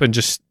this up and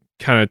just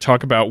kind of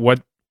talk about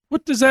what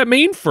does that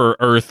mean for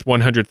Earth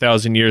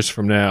 100,000 years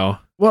from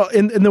now? Well,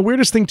 and the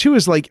weirdest thing too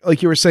is like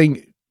you were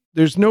saying,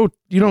 you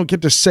don't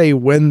get to say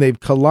when they've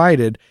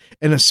collided,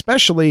 and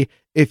especially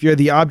if you're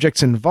the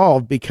objects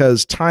involved,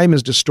 because time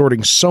is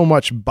distorting so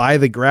much by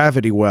the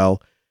gravity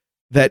well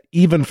that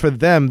even for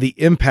them, the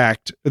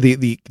impact,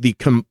 the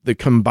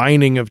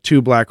combining of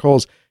 2 black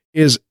holes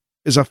is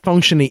a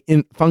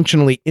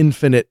functionally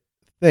infinite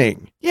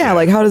thing. Yeah,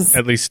 like how does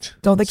at least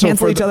don't they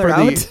cancel each other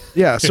out?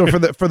 Yeah, so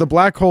for the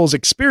black holes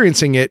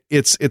experiencing it,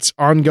 it's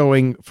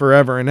ongoing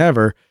forever and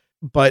ever.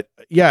 But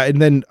yeah, and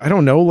then I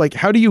don't know, like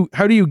how do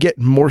you get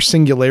more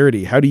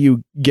singularity? How do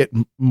you get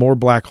more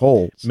black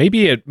holes?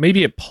 Maybe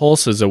it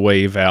pulses a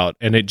wave out,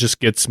 and it just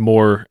gets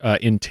more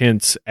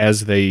intense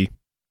as they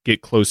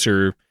get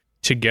closer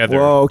together.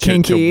 Whoa,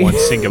 to one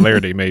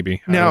singularity.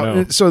 Maybe I don't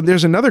know. So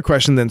there's another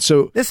question then.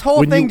 So this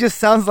whole thing just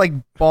sounds like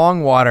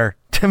bong water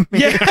to me.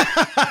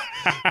 Yeah.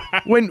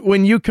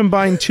 when you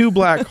combine two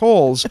black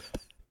holes,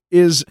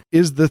 is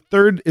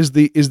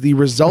the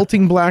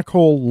resulting black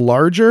hole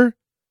larger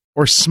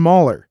or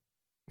smaller?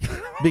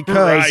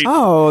 Because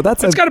right.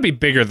 That's got to be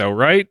bigger though,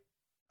 right?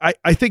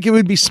 I think it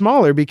would be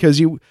smaller because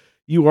you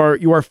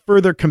are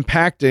further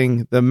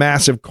compacting the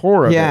massive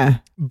core of it.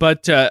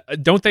 But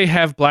don't they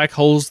have black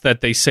holes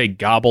that they say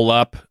gobble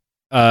up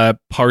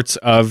parts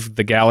of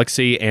the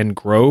galaxy and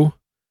grow?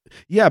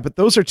 Yeah, but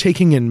those are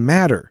taking in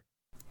matter.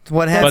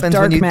 What happens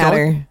dark when you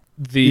matter?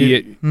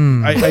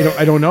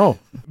 I don't know.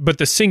 But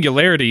the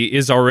singularity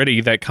is already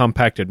that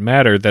compacted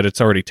matter that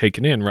it's already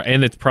taken in, right?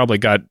 And it's probably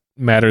got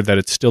matter that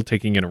it's still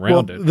taking in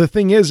around it. The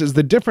thing is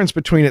the difference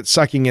between it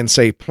sucking in,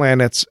 say,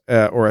 planets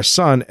or a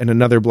sun and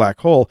another black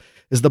hole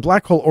is the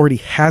black hole already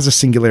has a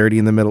singularity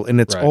in the middle,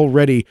 and it's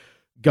already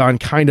gone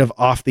kind of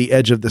off the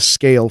edge of the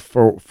scale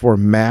for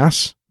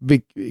mass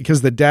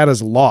because the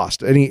data's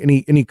lost.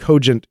 Any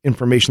cogent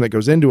information that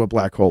goes into a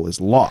black hole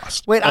is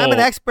lost. Wait, I'm an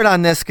expert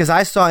on this because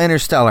I saw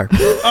Interstellar.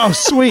 Oh,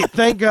 sweet.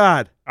 Thank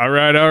God. All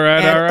right.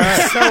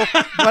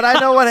 So, but I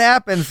know what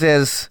happens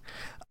is,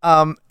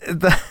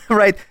 the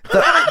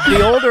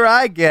older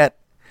I get,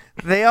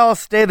 they all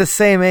stay the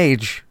same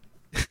age.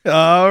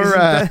 All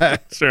right.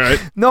 That's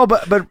right. No,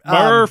 but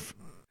Murph.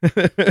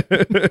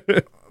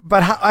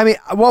 But how, I mean,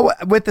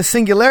 what with the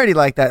singularity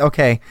like that?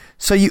 Okay,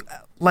 so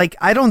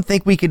I don't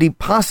think we could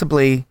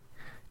possibly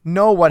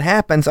know what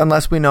happens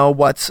unless we know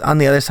what's on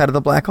the other side of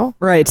the black hole.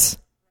 Right.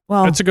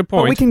 Well, that's a good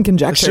point. We can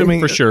conjecture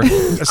for sure.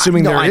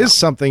 Assuming there is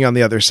something on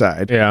the other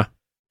side. Yeah.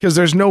 Because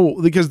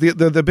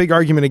the big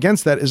argument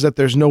against that is that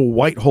there's no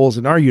white holes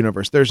in our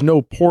universe. There's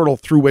no portal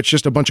through which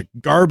just a bunch of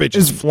garbage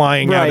is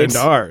flying out into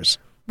ours.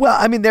 Well,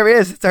 I mean, there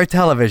is. It's our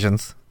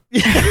televisions.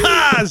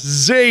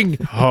 Zing!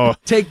 Oh,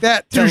 take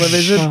that,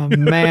 television! Oh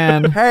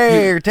man!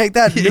 Hey, take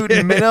that,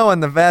 Newton Minnow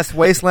and the Vast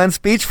Wasteland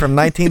speech from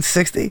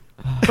 1960.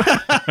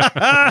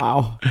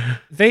 Wow!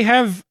 They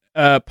have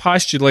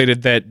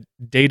postulated that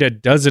data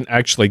doesn't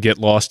actually get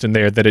lost in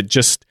there; that it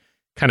just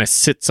kind of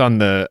sits on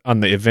the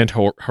event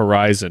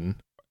horizon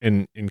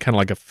in kind of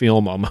like a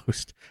film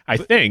almost. I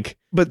think.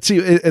 But see,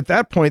 at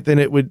that point, then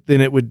it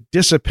would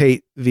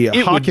dissipate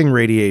via Hawking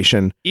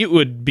radiation. It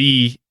would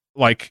be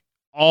like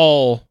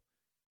all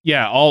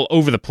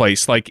over the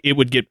place. Like it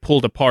would get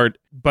pulled apart,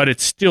 but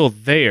it's still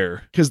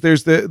there because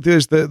there's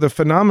the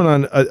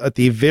phenomenon at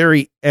the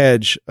very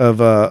edge of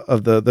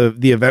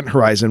the event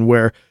horizon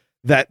where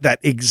that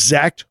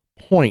exact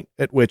point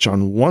at which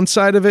on one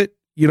side of it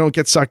you don't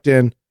get sucked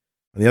in,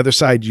 on the other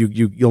side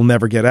you'll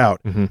never get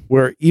out. Mm-hmm.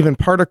 Where even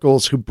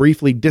particles who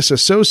briefly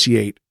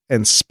disassociate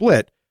and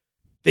split,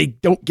 they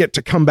don't get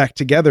to come back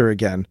together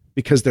again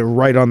because they're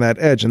right on that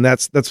edge, and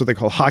that's what they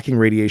call Hawking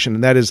radiation,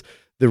 and that is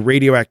the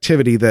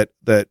radioactivity that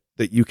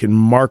you can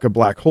mark a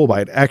black hole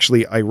by. It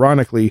actually,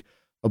 ironically,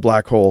 a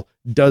black hole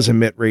does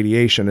emit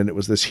radiation, and it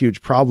was this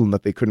huge problem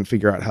that they couldn't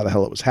figure out how the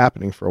hell it was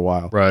happening for a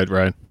while.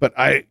 Right. But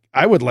I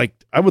would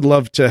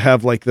love to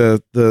have like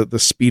the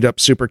speed up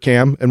super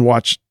cam and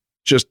watch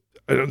just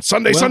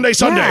Sunday.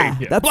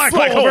 Yeah, black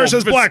hole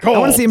versus black hole. I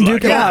want to see him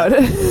duke it out.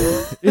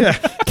 Yeah,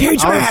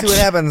 cage match. I want to see what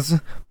happens.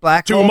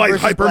 Black hole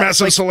versus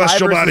hypermassive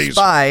celestial bodies.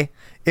 Spy,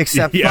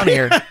 except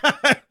funnier.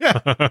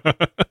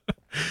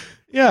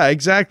 Yeah,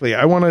 exactly.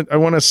 I want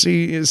to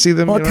see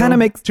them. Well, it kind of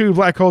makes two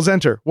black holes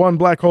enter, one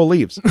black hole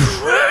leaves,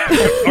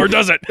 or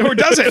does it?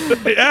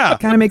 Yeah, it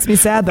kind of makes me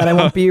sad that I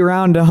won't be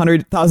around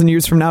 100,000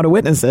 years from now to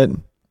witness it.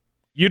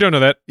 You don't know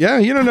that. Yeah,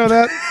 you don't know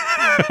that.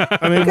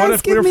 I mean, what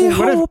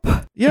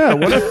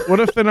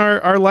if in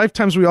our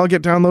lifetimes we all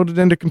get downloaded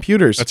into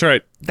computers? That's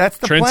right. That's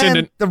the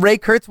plan. The Ray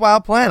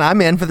Kurzweil plan.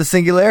 I'm in for the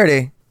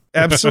singularity.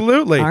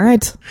 Absolutely. All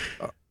right.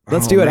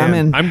 Let's do it. Man. I'm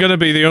in. I'm going to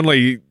be the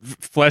only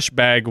flesh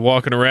bag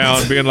walking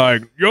around being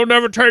like, you'll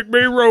never take me,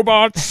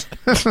 robots.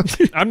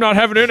 I'm not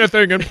having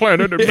anything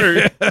implanted in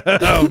me.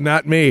 Oh,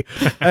 not me.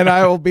 And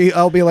I'll be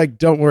like,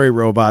 don't worry,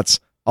 robots.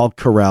 I'll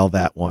corral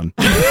that one.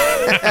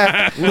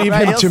 Leave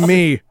him to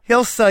me.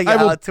 He'll sell you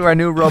out to our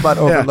new robot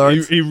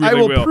overlords. He really I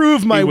will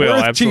prove my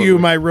worth to you,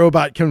 my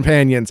robot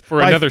companions,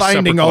 by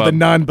finding all the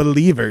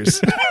non-believers.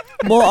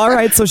 Well, all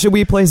right. So should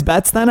we place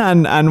bets then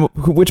on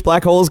which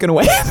black hole is going to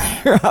win?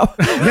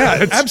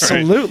 Yeah,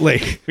 absolutely.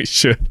 Right. We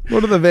should.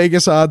 What are the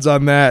Vegas odds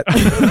on that?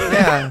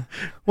 Yeah.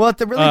 Well, it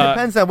really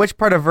depends on which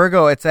part of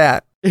Virgo it's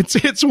at.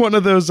 It's one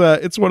of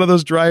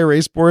those dry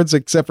erase boards,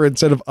 except for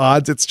instead of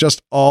odds, it's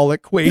just all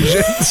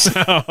equations.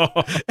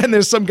 And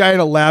there's some guy in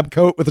a lab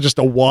coat with just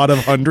a wad of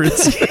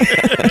hundreds.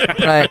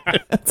 Right.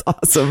 That's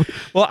awesome.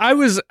 Well,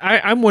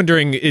 I'm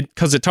wondering,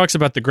 because it talks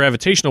about the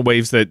gravitational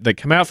waves that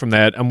come out from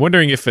that. I'm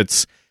wondering if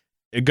it's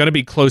going to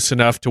be close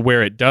enough to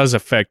where it does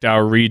affect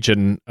our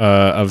region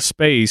of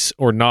space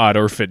or not,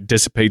 or if it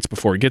dissipates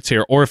before it gets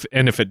here, or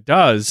if it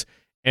does,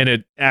 and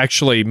it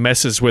actually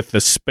messes with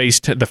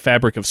the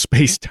fabric of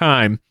space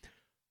time.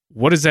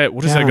 What is that?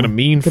 What is that going to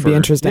mean? Could be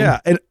interesting. Yeah,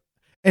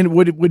 and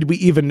would we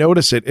even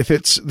notice it if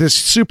it's this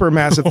super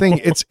massive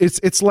thing?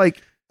 It's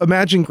like,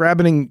 imagine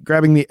grabbing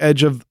the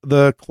edge of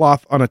the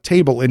cloth on a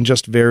table and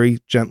just very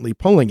gently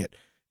pulling it.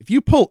 If you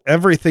pull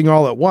everything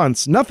all at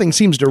once, nothing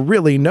seems to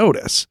really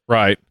notice.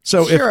 Right.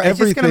 So sure, if it's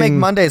just going to make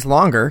Mondays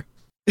longer.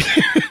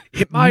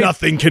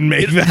 Nothing can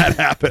make that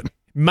happen.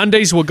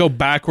 Mondays will go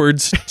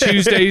backwards.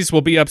 Tuesdays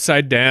will be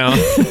upside down.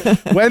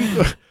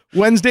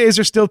 Wednesdays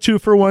are still 2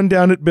 for 1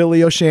 down at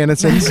Billy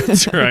O'Shannasson's.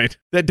 That's right.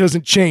 That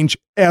doesn't change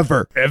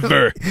ever.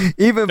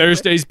 Even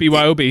Thursdays,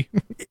 BYOB.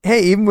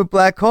 Hey, even with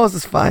black holes,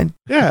 it's fine.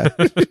 Yeah.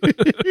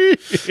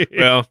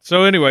 Well,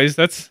 so anyways,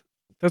 that's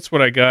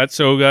what I got.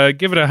 So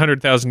give it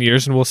 100,000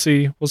 years, and we'll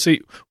see.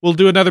 We'll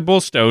do another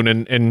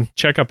BullStone and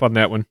check up on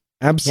that one.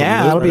 Absolutely.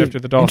 Yeah, that'll be after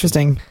the dolphin.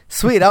 interesting.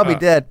 Sweet, I'll be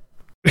dead.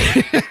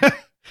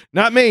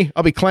 Not me.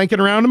 I'll be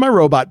clanking around in my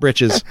robot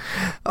britches.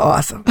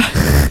 Awesome.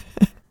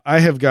 I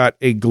have got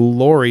a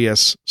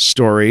glorious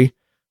story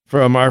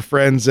from our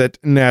friends at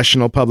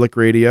National Public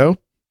Radio.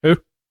 Who?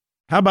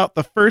 How about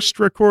the first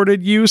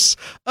recorded use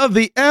of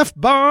the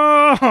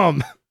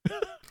F-bomb?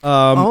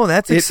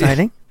 That's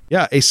exciting.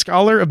 Yeah, a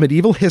scholar of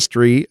medieval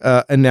history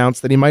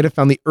announced that he might have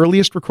found the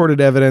earliest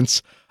recorded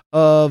evidence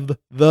of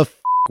the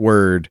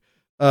word.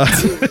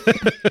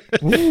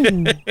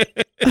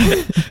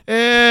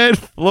 And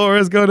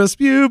Flora's gonna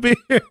spew beer.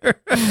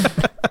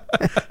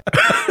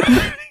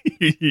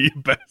 You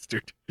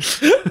bastard.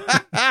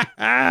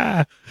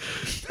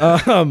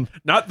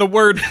 Not the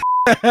word.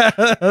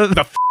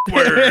 The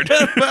word.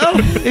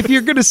 Well, if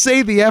you're gonna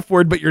say the F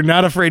word, but you're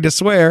not afraid to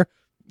swear,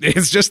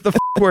 it's just the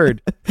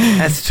word.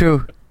 That's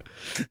true.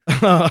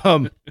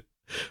 So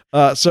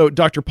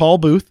Dr. Paul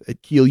Booth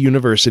at Keele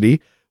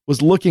University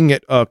was looking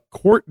at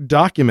court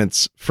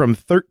documents from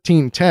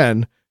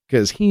 1310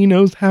 because he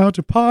knows how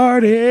to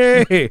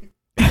party.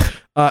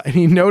 And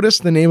he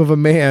noticed the name of a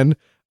man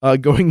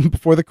going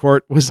before the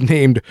court was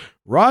named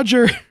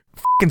Roger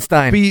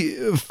Frankenstein. B.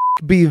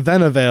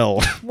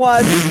 Veneville.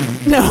 What?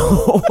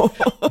 No.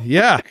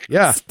 Yeah.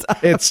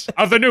 It's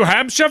of the New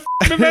Hampshire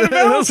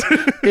Venevilles.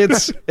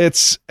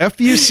 it's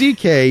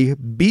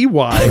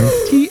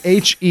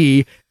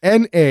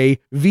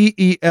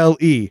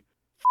FUCKBYTHENAVELE.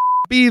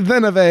 B.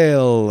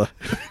 Veneville.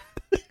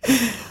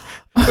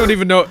 I don't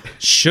even know.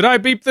 Should I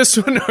beep this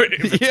one?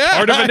 Yeah.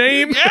 Part of a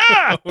name?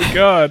 Yeah. Oh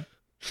God.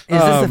 Is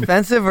this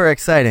offensive or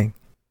exciting?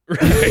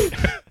 Right.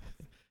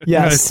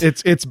 Yes.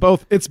 It's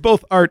both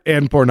art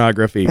and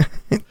pornography.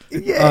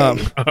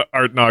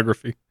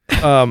 Artnography.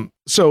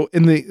 So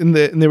and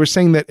they were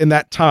saying that in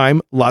that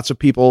time, lots of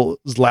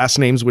people's last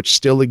names, which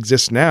still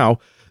exist now,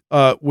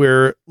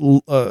 were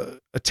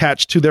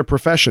attached to their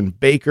profession: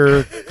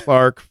 Baker,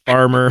 Clark,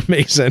 Farmer,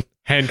 Mason,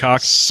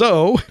 Hancock.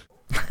 So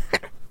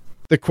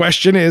the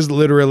question is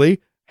literally,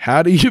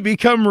 how do you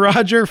become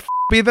Roger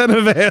B.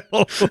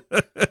 Veneville?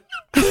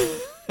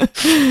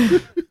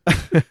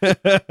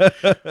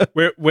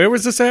 Where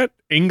was this at?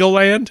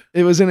 England?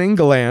 It was in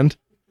England.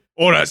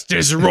 Oh, that's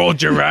this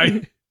Roger,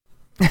 right?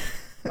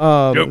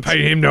 Don't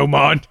pay him no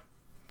mind.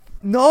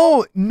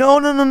 No.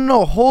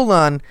 Hold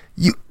on.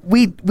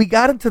 We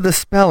got into the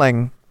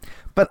spelling,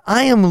 but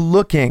I am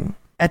looking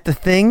at the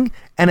thing,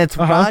 and it's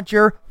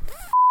Roger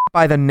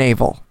by the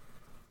navel.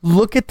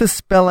 Look at the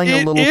spelling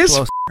a little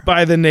closer.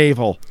 By the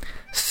navel.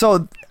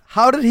 So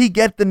how did he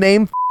get the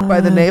name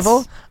by the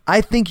navel?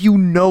 I think you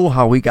know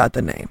how he got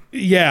the name.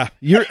 Yeah,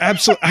 you're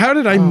absolutely. How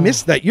did I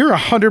miss that? You're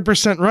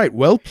 100% right.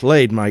 Well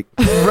played, Mike.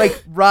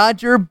 Right,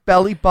 Roger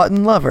Belly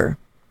Button Lover.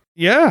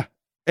 Yeah,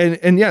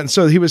 and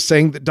so he was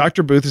saying that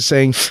Dr. Booth is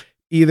saying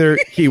either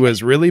he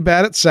was really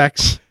bad at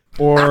sex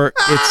or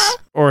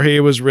he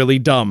was really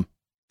dumb.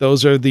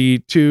 Those are the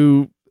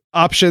two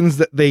options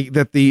that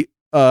the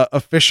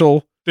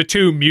official. The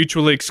two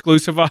mutually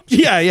exclusive options.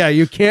 Yeah,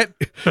 you can't.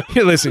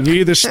 Listen, you're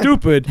either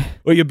stupid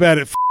or you're bad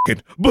at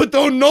f***ing. But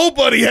don't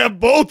nobody have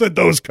both of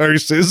those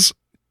curses.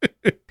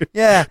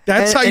 Yeah.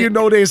 That's how you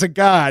know there's a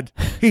God.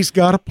 He's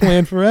got a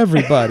plan for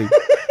everybody.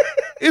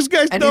 This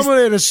guy's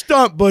dumber than a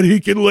stump, but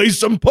he can lay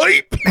some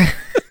pipe.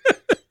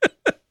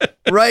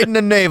 Right in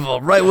the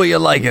navel, right where you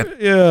like it.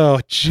 Oh,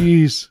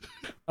 jeez.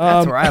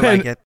 That's where I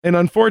like it. And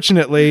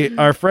unfortunately,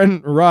 our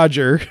friend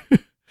Roger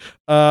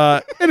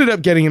ended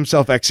up getting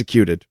himself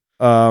executed.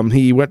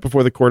 He went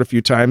before the court a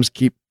few times,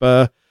 kept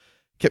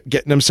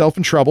getting himself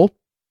in trouble,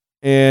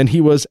 and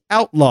he was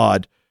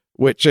outlawed,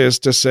 which is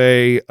to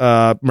say,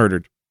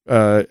 murdered,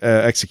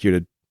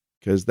 executed,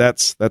 because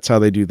that's how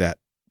they do that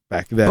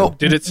back then.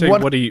 Did it say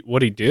what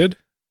he did?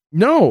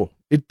 No,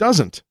 it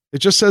doesn't. It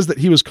just says that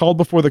he was called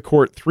before the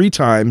court 3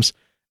 times,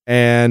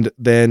 and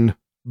then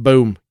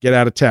boom, get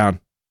out of town.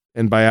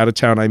 And by out of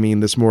town, I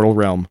mean this mortal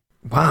realm.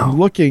 Wow. I'm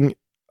looking.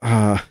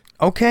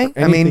 Okay.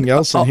 Anything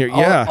else in here?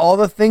 Yeah. All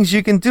the things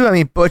you can do. I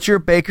mean, butcher,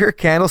 baker,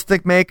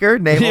 candlestick maker,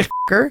 naval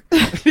fucker.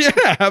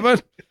 Yeah,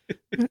 but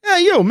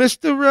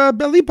Mr.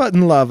 Belly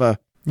Button Lover.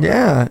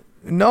 Yeah.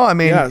 No, I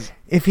mean,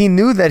 if he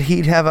knew that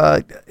he'd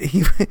have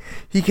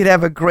he could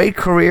have a great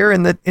career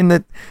in the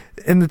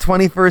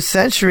 21st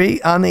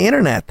century on the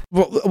internet.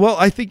 Well,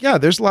 I think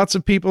there's lots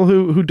of people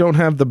who don't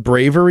have the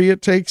bravery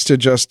it takes to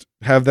just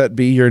have that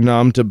be your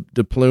nom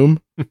de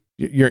plume,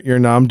 your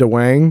nom de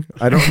wang.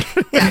 I don't.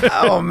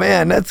 Oh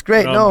man, that's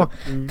great. No,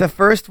 the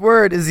first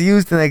word is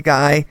used in a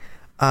guy.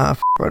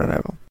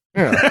 Whatever.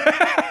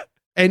 Yeah.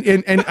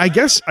 And I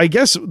guess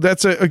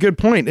that's a good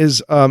point.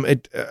 Is I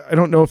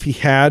don't know if he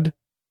had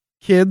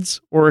kids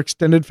or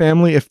extended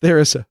family. If there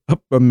is a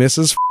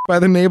Mrs. by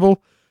the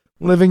navel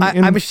living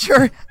in... I'm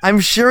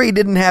sure he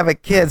didn't have a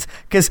kids,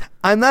 because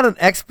I'm not an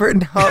expert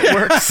in how it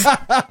works.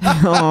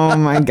 Oh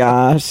my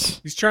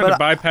gosh. He's trying to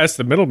bypass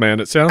the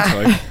middleman, it sounds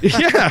like.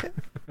 Yeah.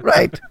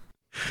 Right.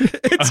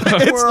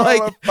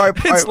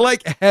 It's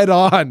like head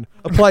on.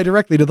 Apply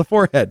directly to the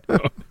forehead.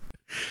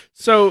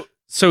 So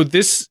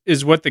this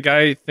is what the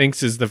guy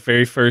thinks is the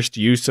very first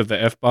use of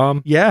the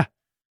F-bomb? Yeah.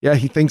 Yeah,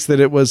 he thinks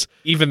that it was...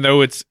 Even though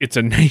it's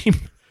a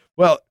name?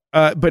 Well,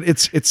 but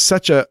it's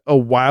such a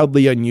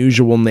wildly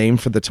unusual name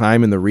for the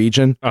time in the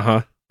region.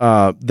 Uh-huh.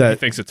 That he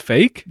thinks it's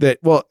fake?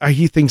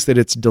 He thinks that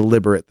it's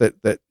deliberate,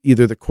 that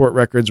either the court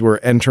records were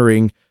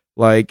entering,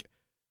 like,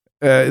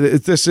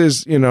 this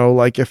is,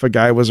 like if a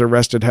guy was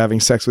arrested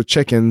having sex with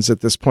chickens at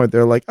this point,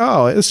 they're like,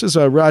 oh, this is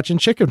a Rajan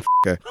chicken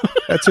f***er.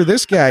 That's who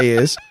this guy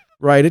is.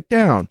 Write it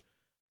down.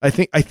 I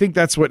think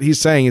that's what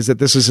he's saying, is that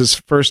this is his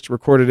first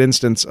recorded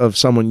instance of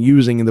someone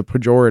using the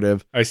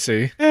pejorative. I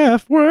see.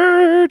 F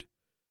word.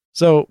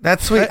 So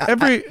that's sweet.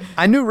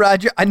 I knew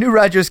Roger. I knew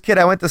Roger's kid.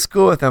 I went to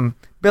school with him.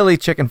 Billy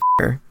Chicken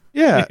F***er.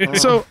 Yeah.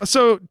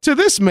 So to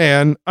this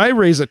man, I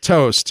raise a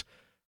toast.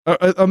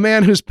 A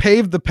man who's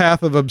paved the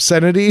path of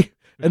obscenity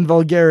and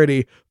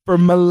vulgarity for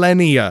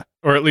millennia,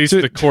 or at least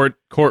the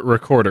court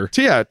recorder.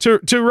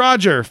 To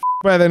Roger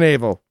by the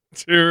navel.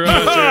 To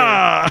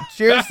Roger.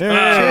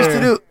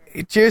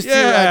 Cheers to you,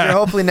 Roger.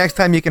 Hopefully next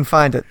time you can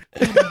find it.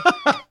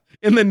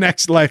 In the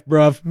next life,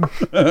 bruv.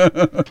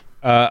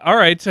 All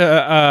right.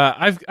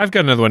 I've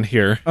got another one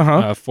here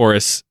for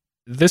us.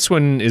 This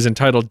one is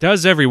entitled,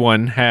 Does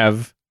Everyone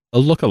Have a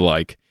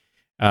Look-alike?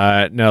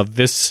 Now,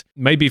 this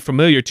may be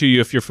familiar to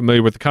you if you're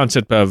familiar with the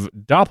concept of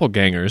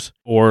doppelgangers,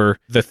 or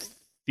the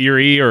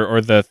theory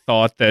or the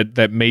thought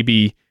that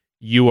maybe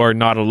you are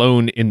not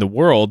alone in the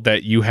world,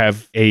 that you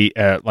have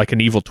like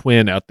an evil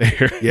twin out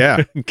there.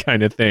 Yeah.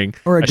 Kind of thing.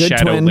 Or a good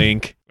shadow twin.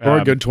 link. Or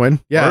a good twin.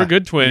 Yeah. Or a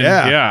good twin.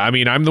 Yeah. I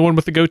mean, I'm the one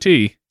with the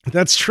goatee.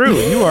 That's true.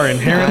 You are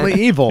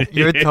inherently evil.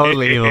 You're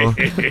totally evil.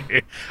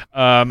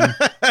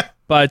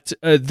 But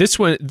this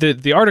one,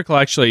 the article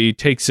actually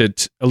takes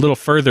it a little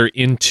further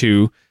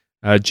into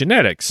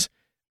genetics.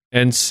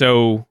 And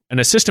so an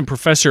assistant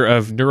professor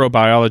of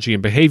neurobiology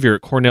and behavior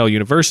at Cornell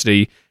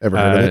University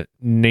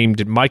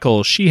named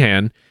Michael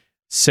Sheehan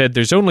said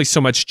there's only so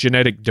much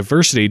genetic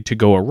diversity to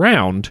go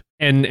around,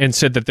 and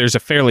said that there's a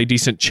fairly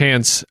decent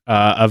chance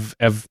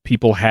of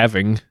people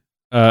having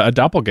a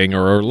doppelganger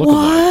or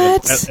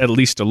lookalike, at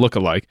least a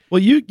lookalike. Well,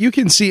 you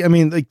can see, I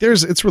mean, like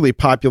it's really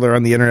popular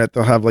on the internet.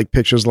 They'll have like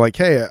pictures like,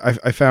 hey,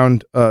 I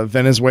found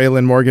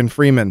Venezuelan Morgan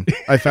Freeman.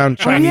 I found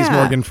Chinese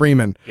Morgan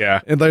Freeman.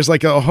 Yeah. And there's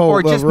like a whole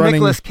or just running...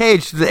 Nicolas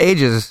Cage to the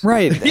ages.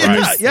 Right. Yeah, Right.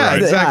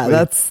 exactly.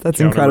 Yeah, that's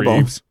incredible.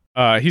 Reeves.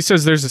 He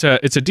says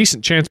it's a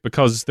decent chance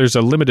because there's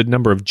a limited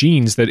number of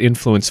genes that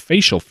influence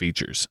facial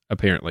features,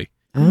 apparently.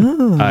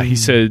 Oh. He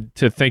said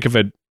to think of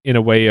it in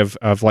a way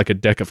of like a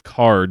deck of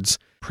cards.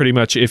 Pretty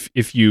much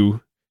if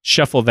you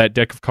shuffle that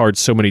deck of cards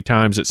so many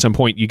times, at some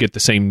point you get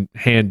the same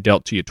hand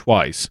dealt to you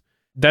twice.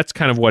 That's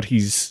kind of what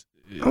he's...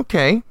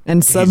 Okay.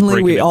 And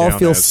suddenly we all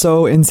feel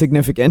so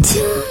insignificant.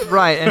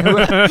 Right. And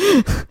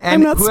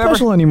I'm not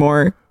special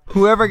anymore.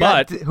 Whoever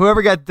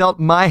got dealt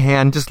my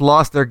hand just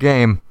lost their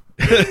game.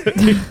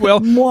 Well,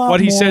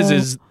 what he says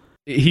is,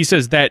 he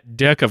says that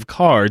deck of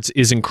cards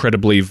is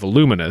incredibly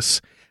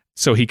voluminous,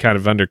 so he kind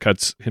of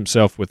undercuts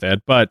himself with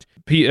that. But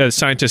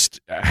scientists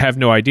have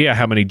no idea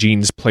how many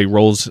genes play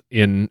roles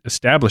in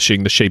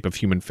establishing the shape of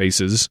human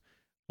faces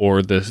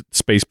or the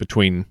space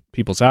between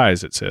people's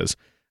eyes, it says.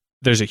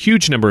 There's a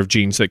huge number of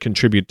genes that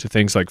contribute to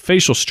things like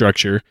facial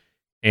structure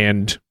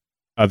and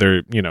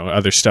other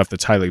stuff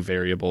that's highly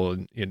variable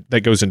and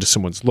that goes into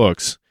someone's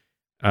looks.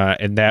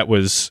 And that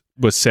was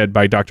said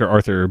by Dr.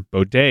 Arthur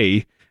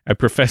Baudet, a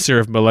professor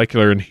of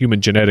molecular and human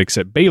genetics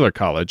at Baylor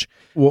College.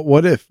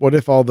 What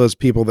if all those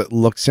people that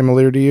look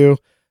similar to you,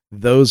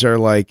 those are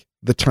like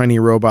the tiny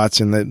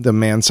robots in the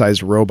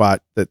man-sized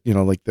robot that,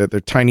 like they're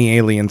tiny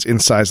aliens in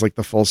size, like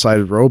the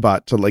full-sided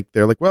robot, to like,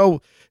 they're like,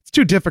 well, it's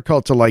too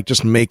difficult to like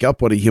just make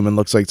up what a human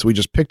looks like. So we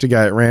just picked a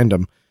guy at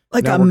random.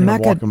 Like now a we're gonna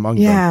mecha. walk among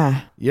Yeah.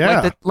 them.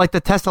 Yeah. Like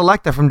the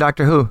Testolecta from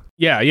Doctor Who.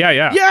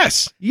 Yeah.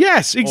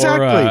 Yes,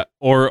 exactly.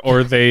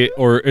 Or they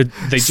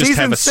just Season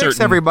have a 6,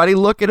 certain everybody,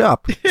 look it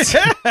up.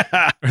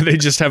 or they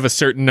just have a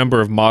certain number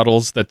of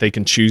models that they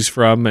can choose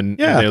from, and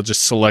they'll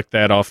just select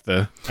that off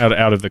the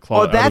out of the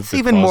closet. Oh, that's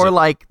even more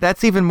like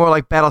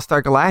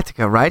Battlestar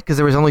Galactica, right? Because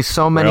there was only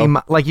so many.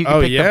 Like you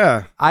could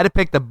pick I'd have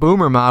picked the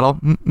boomer model.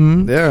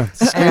 Yeah,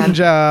 skin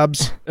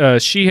jobs.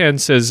 Sheehan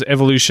says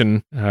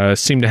evolution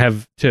seemed to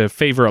have to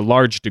favor a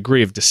large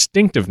degree of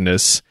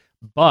distinctiveness,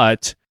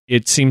 but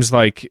it seems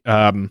like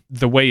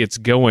the way it's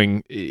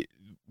going,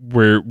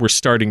 we're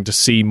starting to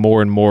see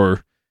more and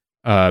more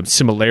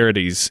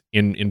similarities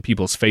in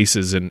people's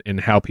faces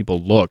and how people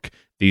look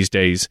these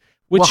days.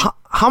 Which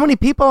how many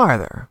people are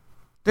there?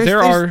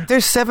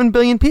 There's 7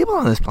 billion people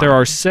on this planet. There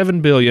are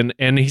 7 billion,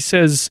 and he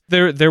says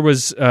there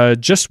was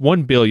just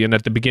 1 billion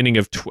at the beginning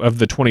of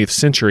the 20th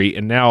century,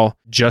 and now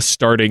just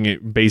starting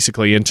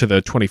basically into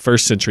the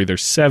 21st century,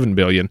 there's 7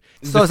 billion.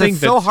 So it's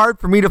so hard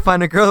for me to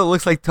find a girl that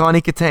looks like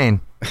Tawny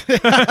Katane.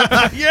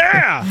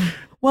 Yeah.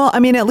 Well,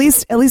 I mean, at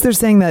least they're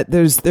saying that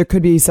there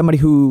could be somebody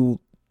who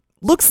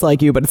looks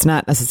like you, but it's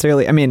not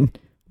necessarily. I mean,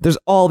 there's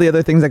all the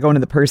other things that go into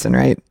the person,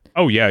 right?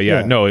 Oh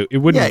yeah. No, it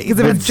wouldn't. Yeah, because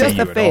if it's just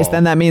the face,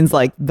 then that means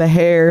like the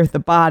hair, the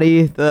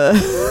body,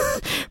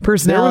 the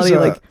personality.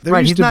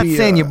 He's not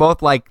saying you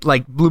both like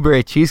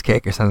blueberry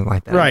cheesecake or something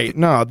like that. Right.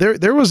 No,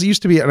 there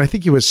used to be, and I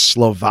think he was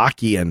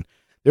Slovakian.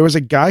 There was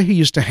a guy who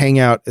used to hang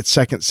out at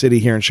Second City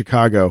here in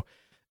Chicago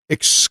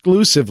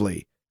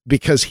exclusively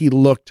because he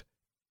looked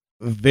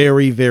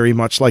very, very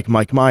much like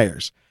Mike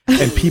Myers.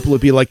 And people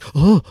would be like,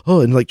 oh,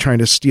 and like trying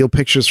to steal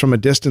pictures from a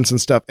distance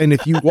and stuff. And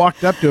if you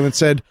walked up to him and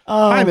said,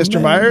 hi,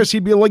 Mr. Myers,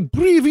 he'd be like,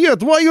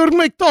 Привет, why you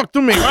make talk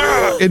to me?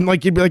 And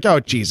like, you'd be like, oh,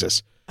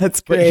 Jesus.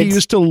 That's great. But he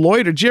used to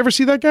loiter. Did you ever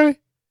see that guy?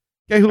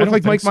 Guy who looked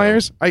like Mike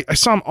Myers? I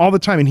saw him all the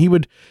time, and he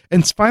would,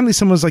 and finally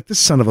someone was like, this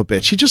son of a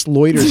bitch, he just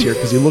loiters here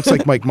because he looks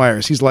like Mike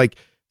Myers. He's like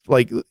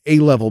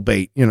A-level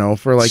bait,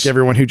 for like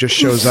everyone who just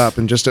shows up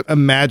and just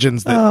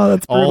imagines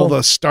that all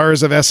the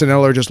stars of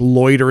SNL are just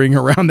loitering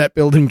around that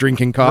building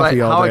drinking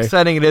coffee all day. How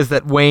exciting it is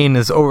that Wayne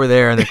is over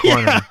there in the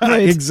corner.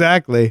 Right.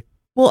 Exactly.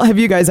 Well, have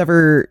you guys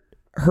ever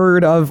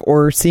heard of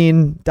or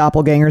seen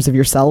doppelgangers of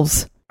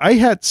yourselves? I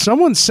had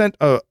someone sent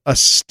a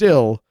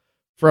still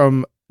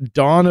from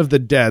Dawn of the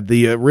Dead,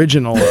 the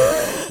original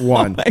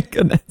one. Oh my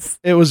goodness.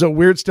 It was a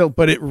weird still,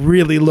 but it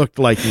really looked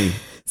like me.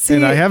 See,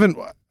 and I haven't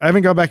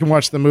gone back and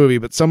watched the movie,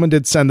 but someone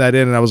did send that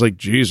in, and I was like,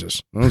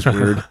 Jesus, that was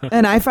weird.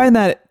 And I find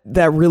that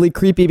really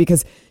creepy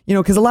because,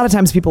 because a lot of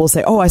times people will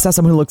say, oh, I saw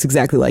someone who looks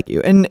exactly like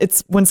you. And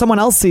it's when someone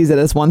else sees it,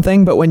 it's one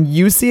thing, but when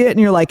you see it and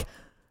you're like,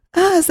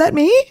 is that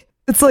me?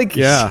 It's like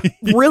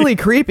really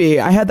creepy.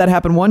 I had that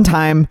happen one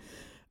time.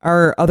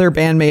 Our other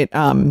bandmate,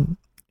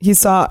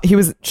 he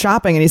was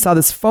shopping and he saw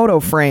this photo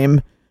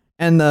frame,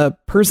 and the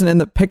person in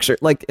the picture,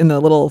 like in the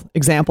little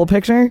example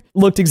picture,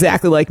 looked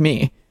exactly like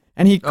me.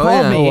 And he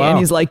called me and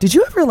he's like, did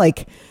you ever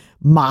like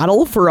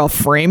model for a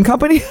frame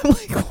company? I'm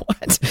like,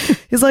 what?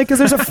 He's like, because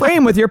there's a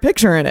frame with your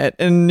picture in it.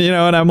 And,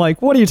 and I'm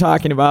like, what are you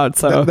talking about?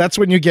 So that's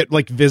when you get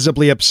like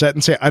visibly upset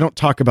and say, I don't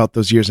talk about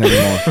those years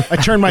anymore. I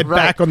turn my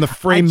back on the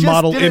frame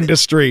model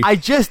industry. I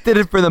just did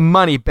it for the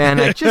money, Ben.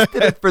 I just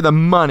did it for the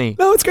money.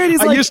 No, it's great.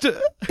 He's I used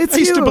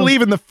to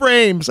believe in the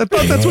frames. I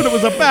thought that's what it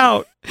was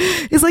about.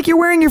 He's like, you're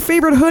wearing your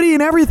favorite hoodie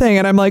and everything.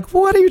 And I'm like,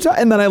 what are you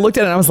talking? And then I looked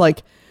at it and I was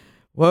like,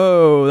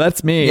 whoa,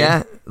 that's me.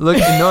 Yeah, look,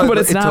 no, but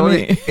it's not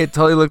me. It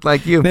totally looked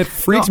like you. It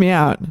freaked me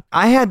out.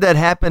 I had that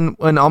happen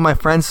when all my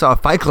friends saw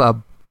Fight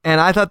Club,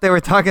 and I thought they were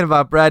talking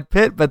about Brad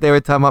Pitt, but they were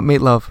talking about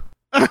Meatloaf.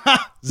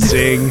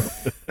 Zing.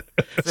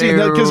 See,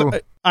 because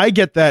I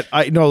get that.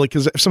 I know, like,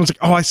 because if someone's like,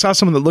 "Oh, I saw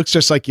someone that looks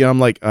just like you,"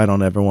 I'm like, I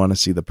don't ever want to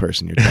see the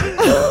person you're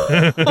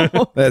talking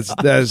about.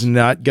 That is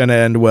not gonna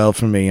end well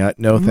for me.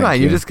 No, thank you.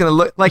 Right, you're just gonna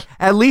look like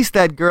at least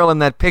that girl in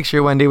that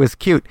picture, Wendy, was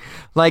cute.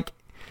 Like.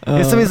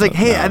 If somebody's like,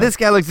 hey, this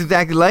guy looks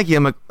exactly like you,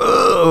 I'm like,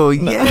 oh,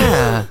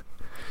 yeah.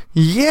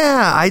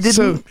 Yeah, I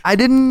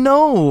didn't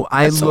know.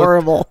 That's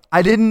horrible.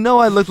 I didn't know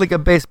I looked like a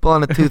baseball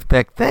on a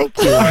toothpick. Thank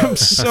you. I'm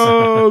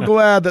so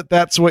glad that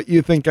that's what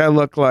you think I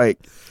look like.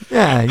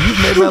 Yeah,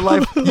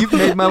 you've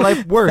made my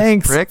life worse.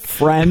 Thanks, prick.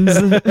 Friends.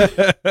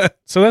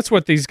 So that's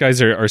what these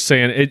guys are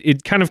saying.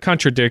 It kind of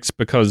contradicts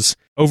because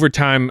over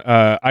time,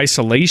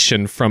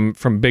 isolation from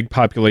big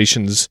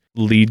populations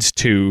leads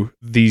to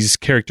these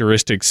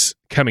characteristics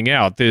coming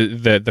out.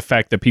 The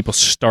fact that people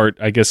start,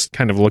 I guess,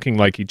 kind of looking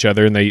like each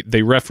other, and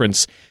they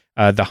reference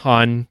the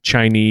Han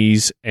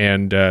Chinese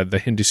and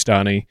the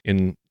Hindustani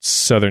in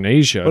Southern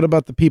Asia. What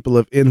about the people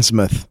of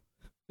Innsmouth?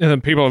 The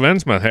people of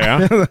Innsmouth,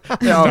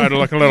 started to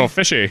look a little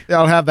fishy.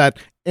 They'll have that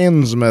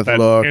Innsmouth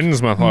look.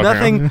 Innsmouth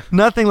look.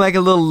 Nothing like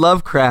a little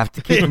Lovecraft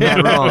to keep them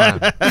that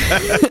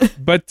wrong.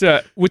 But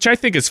which I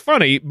think is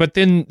funny. But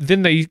then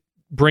they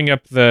bring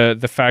up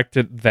the fact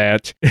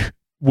that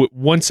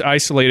once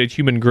isolated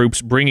human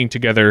groups bringing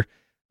together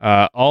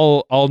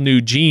all new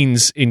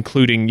genes,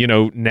 including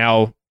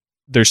now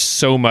there's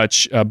so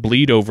much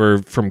bleed over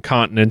from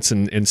continents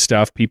and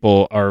stuff.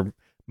 People are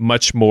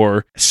much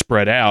more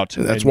spread out.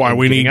 That's why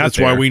we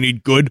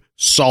need good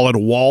solid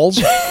walls.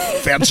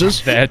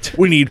 fences.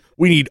 We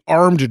need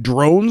armed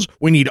drones.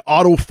 We need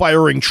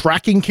auto-firing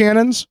tracking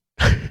cannons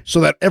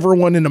so that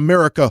everyone in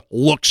America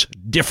looks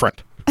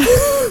different.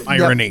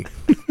 Irony.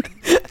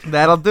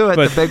 That'll do it.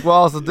 The big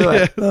walls will do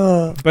it.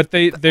 But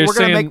they're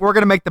saying we're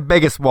gonna make the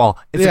biggest wall.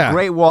 It's a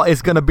great wall.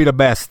 It's gonna be the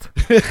best.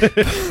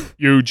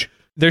 Huge.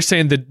 They're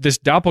saying that this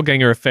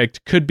doppelganger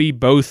effect could be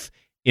both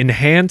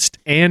enhanced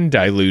and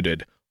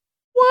diluted.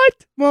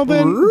 What? Well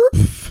then,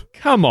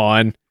 come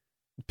on.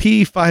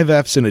 P, 5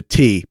 F's, and a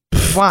T.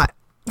 What?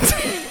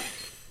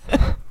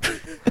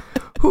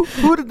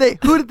 Who did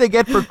they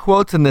get for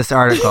quotes in this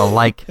article?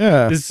 Like,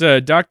 this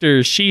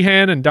Dr.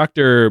 Sheehan and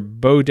Dr.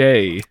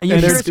 Baudet. Are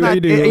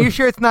you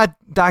sure it's not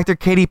Dr.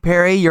 Katy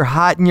Perry? You're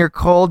hot and you're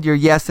cold. You're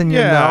yes and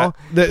you're no.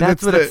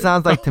 That's what it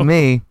sounds like to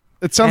me.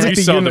 It sounds like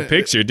you saw the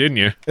picture, didn't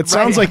you? It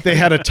sounds like they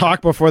had a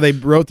talk before they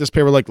wrote this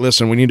paper. Like,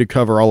 listen, we need to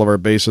cover all of our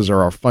bases,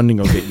 or our funding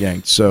will get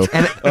yanked. So,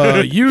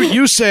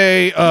 you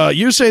say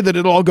that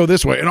it'll all go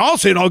this way, and I'll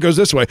say it all goes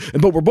this way.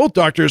 But we're both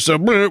doctors, so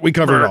we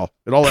cover it all.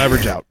 It all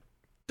average out.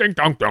 Ding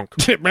dong dong.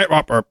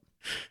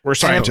 We're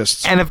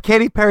scientists. And if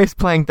Katy Perry's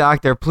playing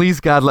doctor, please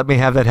God, let me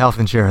have that health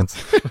insurance.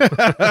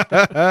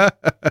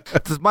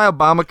 Does my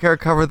Obamacare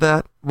cover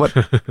that?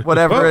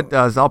 Whatever it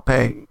does, I'll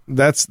pay.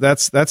 That's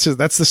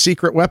the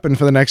secret weapon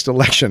for the next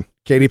election.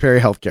 Katy Perry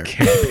healthcare.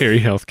 Katy Perry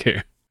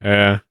healthcare.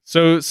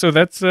 So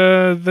that's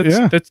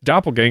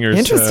doppelgangers.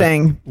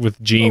 Interesting.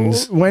 With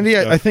genes. Wendy,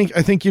 I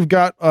think you've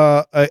got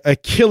a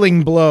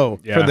killing blow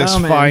for this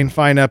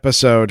fine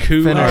episode.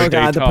 Oh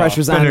God, the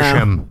pressure's on now.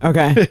 Him.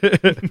 Okay.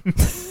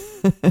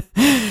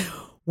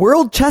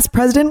 World chess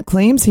president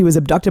claims he was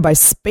abducted by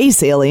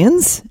space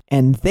aliens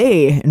and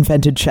they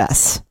invented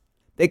chess.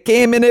 They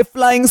came in a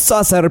flying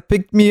saucer,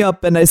 picked me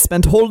up, and I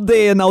spent whole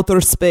day in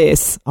outer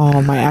space.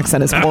 Oh, my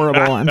accent is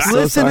horrible. I'm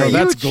so sorry.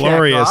 That's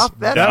glorious.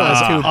 That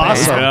was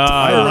awesome.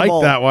 I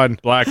like that one.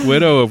 Black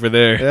Widow over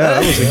there. Yeah,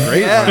 that was a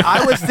great one.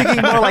 I was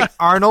thinking more like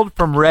Arnold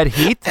from Red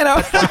Heat. I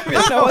don't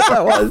know what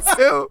that was.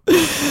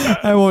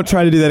 I won't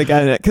try to do that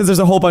again because there's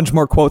a whole bunch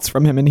more quotes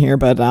from him in here,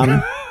 but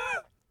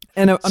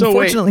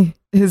unfortunately,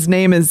 his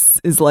name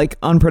is like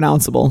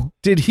unpronounceable.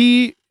 Did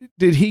he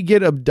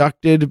get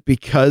abducted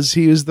because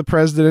he was the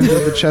president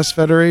of the Chess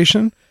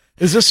Federation?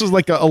 Is this was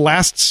like a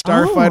last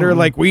starfighter?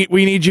 Like we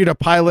need you to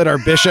pilot our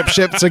bishop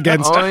ships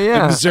against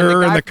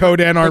Xur and the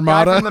Kodan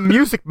Armada. And the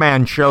Music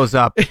Man shows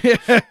up.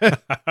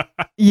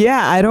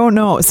 Yeah, I don't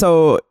know.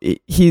 So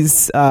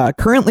he's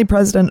currently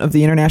president of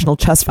the International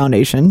Chess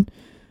Foundation,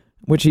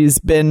 which he's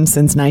been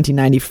since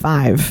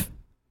 1995.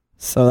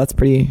 So that's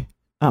pretty.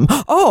 And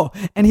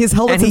he's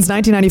held it since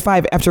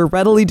 1995 after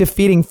readily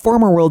defeating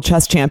former world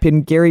chess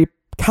champion Garry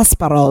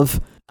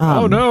Kasparov.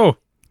 Oh no!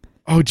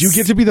 Oh, do you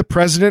get to be the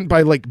president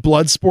by like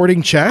blood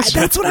sporting chess?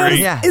 That's what I was.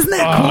 Yeah. Isn't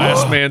that cool?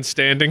 Last man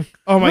standing.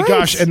 Oh my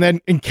gosh! And then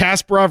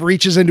Kasparov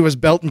reaches into his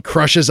belt and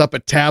crushes up a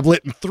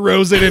tablet and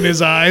throws it in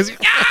his eyes.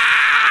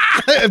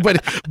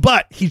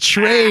 but he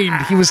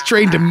was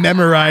trained to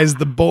memorize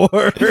the board.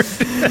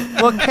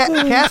 Well,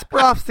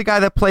 Kasparov's the guy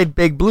that played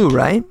Big Blue,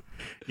 right?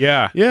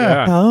 Yeah.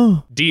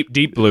 Oh,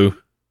 Deep Blue.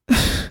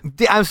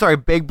 I'm sorry,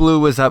 Big Blue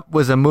was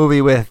a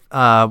movie with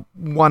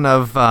one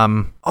of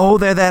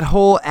they're that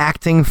whole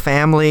acting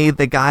family,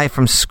 the guy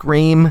from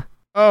Scream.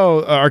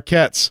 Oh,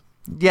 Arquettes.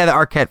 Yeah, the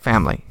Arquette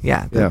family.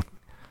 Yeah. Yeah.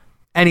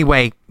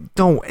 Anyway,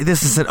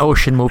 this is an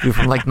ocean movie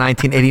from like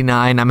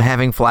 1989. I'm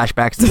having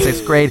flashbacks to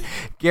 6th grade.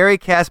 Garry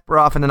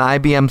Kasparov and an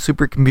IBM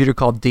supercomputer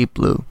called Deep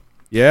Blue.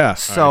 Yeah.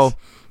 So nice.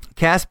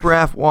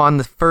 Kasparov won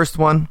the first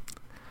one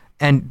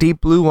and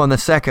Deep Blue won the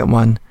second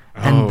one.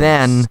 And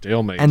then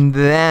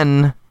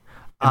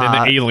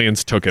the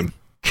aliens took him.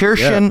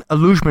 Kirshen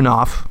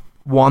Iluzmanov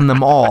won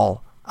them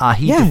all.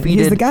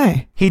 He's the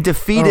guy. He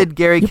defeated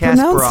Garry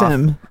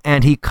Kasparov,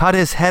 and he cut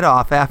his head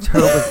off after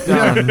it was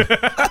done.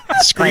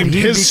 Screamed,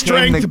 "His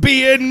strength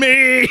be in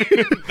me!"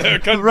 There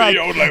can be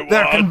only one.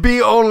 There can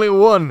be only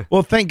one.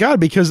 Well, thank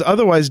God, because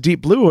otherwise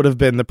Deep Blue would have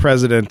been the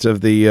president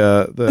of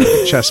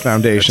the Chess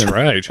Foundation. That's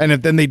right.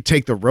 And then they'd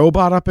take the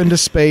robot up into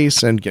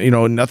space, and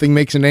nothing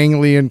makes an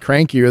alien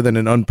crankier than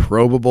an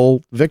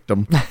unprobable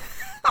victim.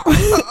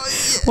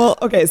 Well,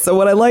 okay, so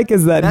what I like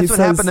is that that's what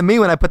happened to me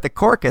when I put the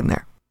cork in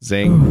there.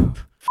 Zing.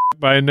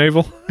 By a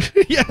navel.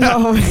 Yeah.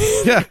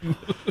 Yeah.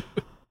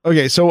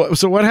 Okay, so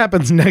what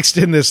happens next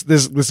in this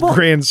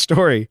grand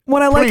story?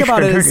 What I like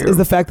about it is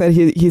the fact that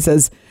he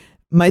says,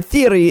 my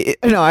theory.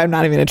 No, I'm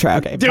not even gonna try.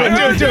 Okay, do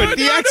it.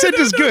 The accent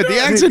is good. The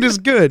accent is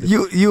good.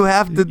 You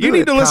have to. You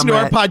need to listen to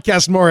our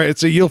podcast more,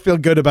 so you'll feel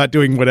good about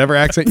doing whatever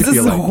accent you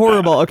feel like. This is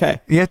horrible.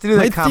 Okay, you have to do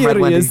that. My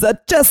theory is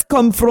that chess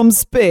come from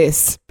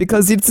space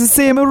because it's the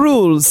same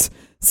rules.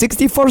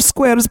 64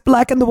 squares,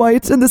 black and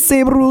white, and the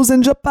same rules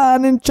in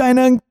Japan, in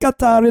China, in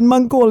Qatar, in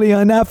Mongolia,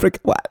 in Africa.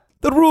 What?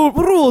 The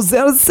rules,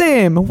 they're the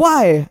same.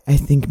 Why? I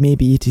think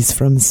maybe it is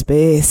from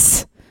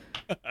space.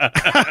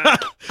 I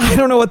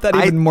don't know what that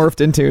even morphed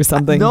into.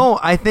 Something. No,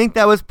 I think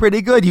that was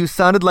pretty good. You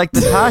sounded like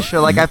Natasha.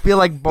 Like I feel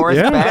like Boris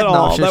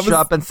Badenov should show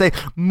up and say,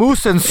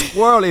 "Moose and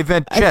squirrel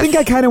event chess." I think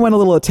I kind of went a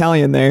little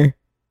Italian there.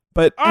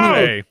 But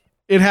anyway.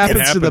 It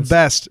happens to the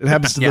best. It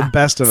happens to the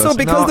best of us. So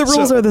because the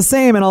rules are the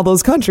same in all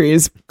those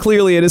countries,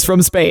 clearly it is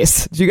from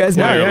space. Do you guys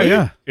know?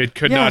 Yeah. It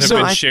could not have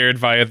been shared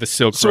via the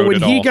Silk Road So when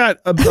at he all. got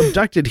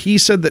abducted, he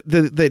said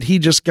that he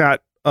just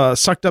got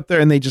sucked up there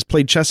and they just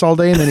played chess all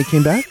day and then he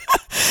came back?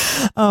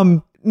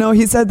 No,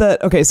 he said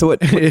that. Okay, so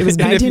it was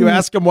and if you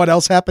ask him what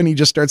else happened, he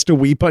just starts to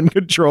weep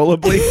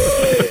uncontrollably.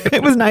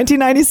 It was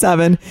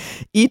 1997.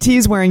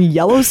 ETs wearing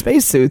yellow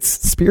spacesuits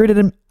spirited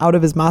him out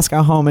of his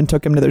Moscow home and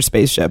took him to their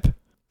spaceship.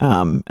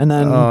 And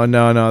then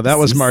no, that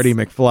was Marty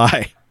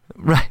McFly.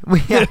 Right.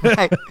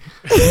 Right.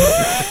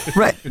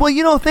 Right.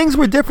 Well, things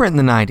were different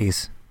in the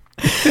 90s.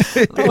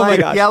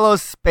 Yellow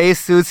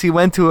spacesuits. He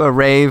went to a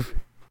rave.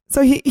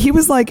 So he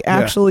was like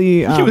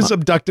actually he was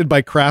abducted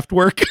by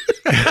Kraftwerk.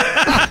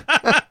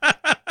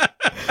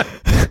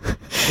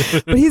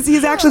 But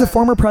he's actually the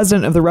former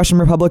president of the Russian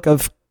Republic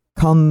of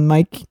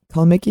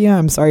Kalmykia.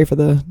 I'm sorry for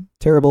the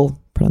terrible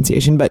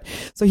pronunciation, but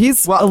so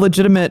he's a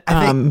legitimate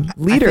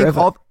leader of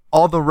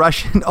all the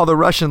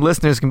Russian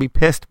listeners can be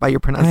pissed by your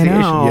pronunciation.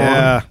 I know.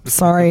 Yeah.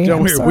 Sorry.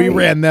 Don't worry. We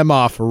ran them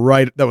off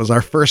right. That was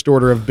our first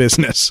order of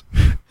business.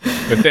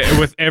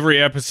 With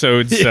every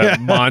episode's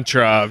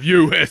mantra of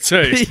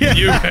USA,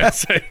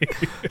 USA.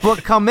 Well,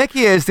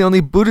 Kalmykia is the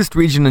only Buddhist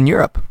region in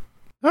Europe.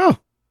 Oh.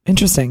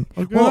 Interesting.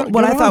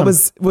 What I thought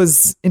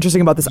was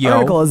interesting about this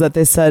article is that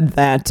they said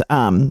that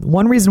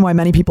one reason why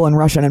many people in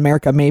Russia and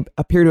America may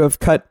appear to have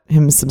cut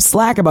him some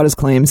slack about his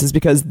claims is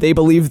because they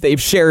believe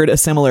they've shared a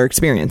similar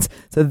experience.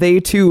 So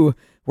they too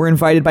were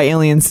invited by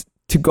aliens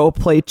to go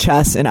play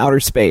chess in outer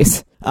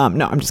space.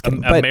 No, I'm just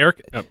kidding.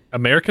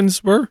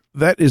 Americans were?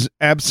 That is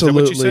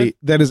absolutely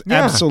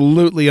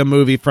absolutely a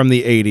movie from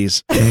the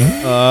 80s.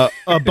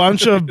 A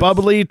bunch of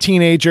bubbly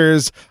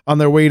teenagers on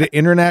their way to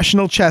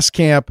international chess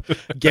camp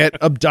get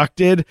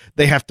abducted.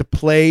 They have to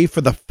play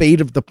for the fate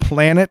of the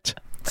planet.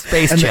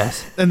 Space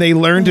chess. And they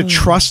learn to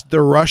trust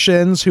the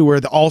Russians who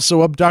were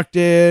also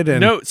abducted. And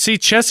no, see,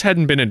 chess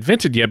hadn't been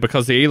invented yet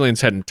because the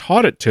aliens hadn't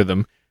taught it to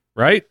them,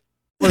 right?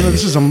 Well, no,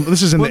 this is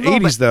in the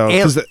 80s, though.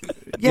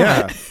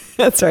 Yeah.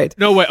 That's right.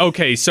 No way.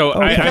 Okay, so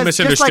I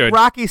misunderstood. Just like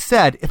Rocky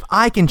said, if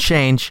I can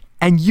change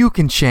and you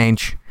can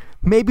change,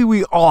 maybe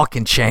we all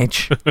can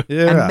change.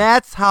 Yeah. And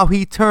that's how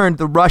he turned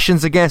the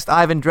Russians against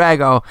Ivan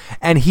Drago,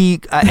 and he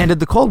ended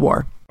the Cold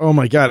War. Oh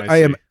my God! I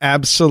am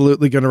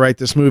absolutely going to write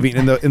this movie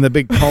in the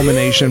big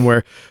culmination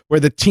where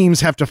the teams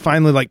have to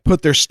finally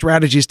put their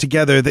strategies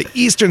together, the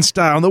Eastern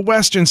style and the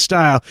Western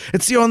style.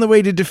 It's the only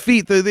way to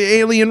defeat the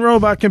alien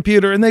robot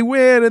computer, and they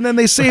win, and then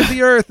they save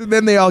the Earth, and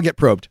then they all get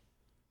probed.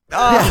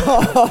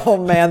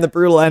 Oh man, the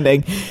brutal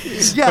ending.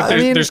 Yeah,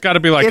 there's got to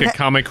be a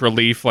comic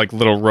relief,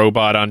 little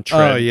robot on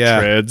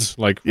treads,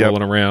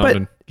 rolling around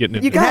and getting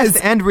it. You guys, it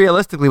has to end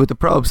realistically with the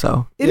probe,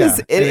 so it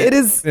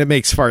is. It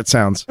makes fart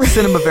sounds.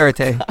 Cinema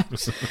verite.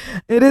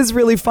 It is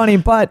really funny,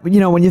 but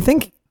when you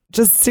think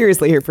just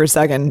seriously here for a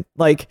second,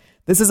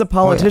 this is a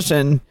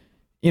politician.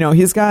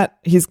 He's got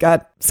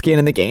skin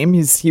in the game.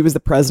 He was the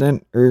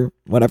president or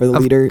whatever, the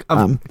leader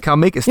of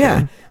Kalmykia.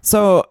 Yeah.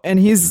 So, and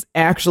he's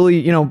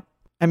actually,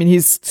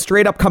 he's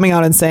straight up coming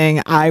out and saying,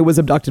 I was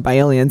abducted by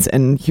aliens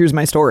and here's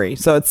my story.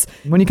 So it's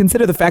when you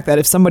consider the fact that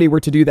if somebody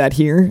were to do that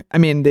here,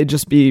 they'd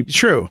just be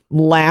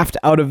laughed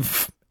out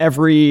of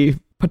every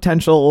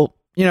potential,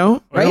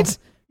 right?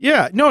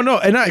 Yeah, no.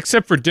 And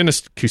except for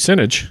Dennis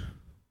Kucinich.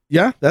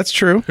 Yeah, that's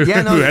true.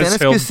 Yeah, no, Dennis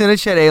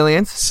Kucinich had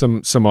aliens.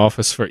 Some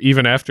office for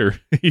even after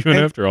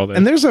all that.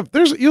 And there's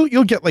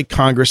you'll get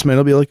congressmen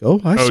will be like,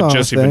 I saw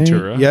Jesse a thing.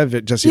 Ventura. Yeah,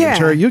 Jesse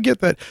Ventura. You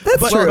get that.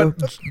 That's true.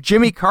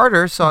 Jimmy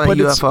Carter saw a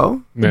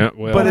UFO.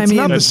 But it's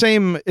not the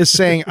same as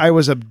saying I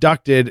was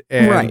abducted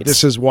and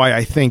this is why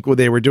I think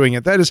they were doing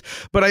it. That is,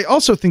 but I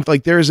also think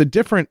there is a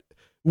different,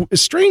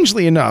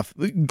 strangely enough,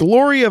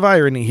 glory of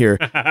irony here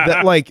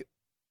that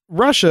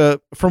Russia,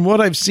 from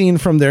what I've seen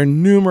from their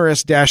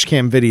numerous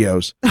dashcam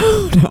videos,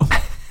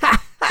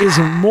 is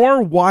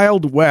more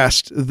Wild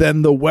West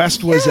than the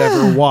West was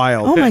ever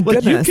wild. Oh my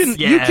goodness!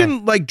 You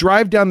can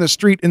drive down the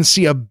street and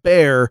see a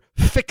bear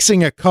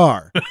fixing a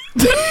car.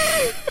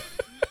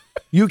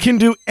 You can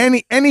do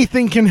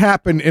anything can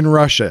happen in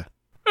Russia.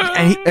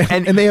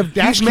 And they have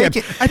dash cams.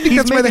 I think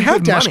that's why they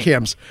have dash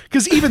cams.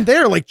 Because even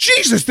they're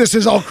Jesus, this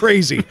is all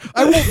crazy.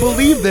 I won't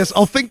believe this.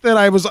 I'll think that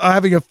I was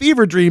having a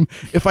fever dream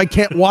if I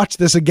can't watch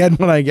this again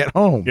when I get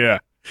home. Yeah.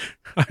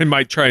 I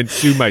might try and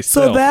sue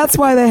myself. So that's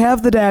why they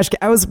have the dash cam.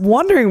 I was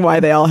wondering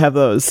why they all have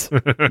those.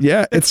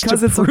 Yeah, it's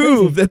to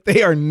prove that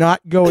they are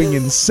not going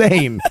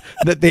insane.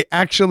 That they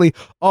actually,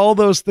 all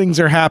those things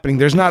are happening.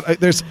 There's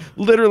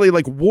literally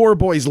war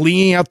boys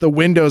leaning out the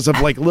windows of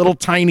little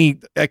tiny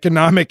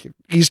economic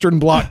Eastern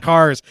Bloc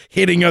cars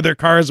hitting other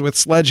cars with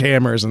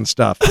sledgehammers and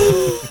stuff.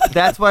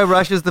 That's why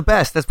Russia's the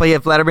best. That's why you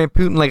have Vladimir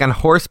Putin on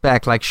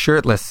horseback,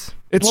 shirtless.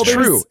 It's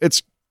true.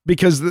 It's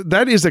because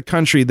that is a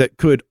country that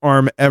could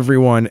arm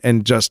everyone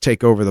and just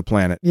take over the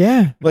planet.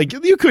 Yeah.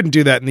 You couldn't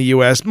do that in the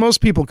U.S.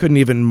 Most people couldn't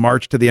even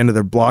march to the end of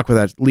their block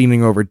without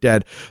leaning over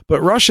dead.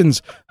 But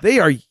Russians, they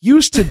are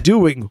used to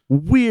doing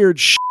weird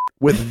shit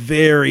with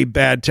very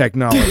bad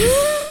technology.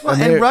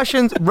 and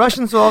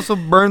Russians will also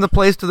burn the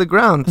place to the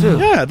ground too.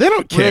 Yeah, they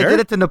don't care. They did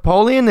it to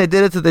Napoleon. They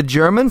did it to the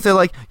Germans. They're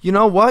like, you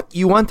know what?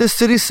 You want this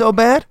city so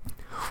bad?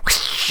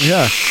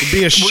 Yeah, it'd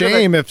be a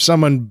shame if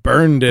someone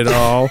burned it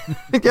all.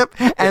 Yep,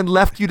 and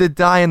left you to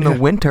die in the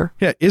winter.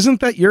 Yeah,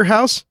 isn't that your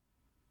house?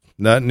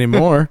 Not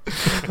anymore.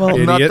 Well,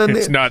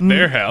 it's not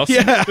their house.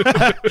 Yeah,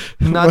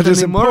 not what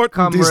is anymore, important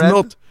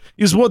comrade.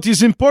 what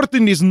is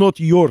important is not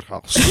your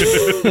house.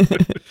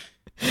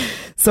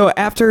 So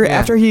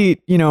after he,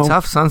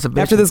 tough sons of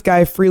bitches. After this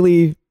guy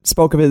freely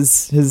spoke of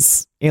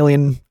his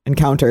alien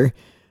encounter,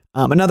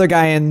 another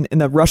guy in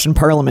the Russian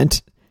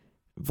parliament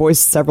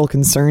voiced several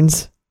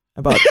concerns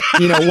about,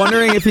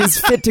 wondering if he's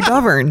fit to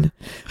govern.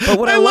 But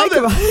what I like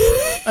about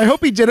I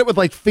hope he did it with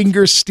like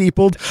fingers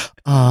steepled.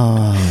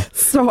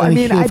 So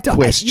I don't.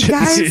 Questions. You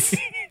guys,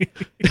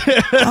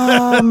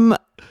 I'm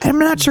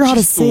not sure how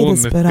to say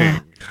this, but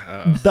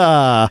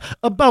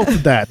about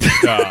that.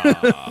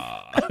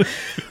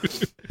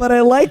 But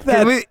I like that.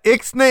 Can we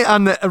ixnay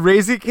on the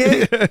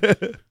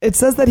Razorcade? It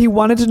says that he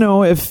wanted to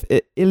know if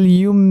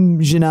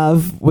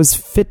Ilyumzhinov was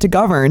fit to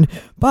govern,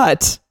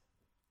 but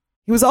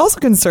he was also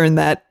concerned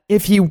that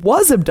if he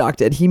was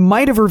abducted, he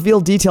might have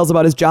revealed details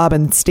about his job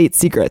and state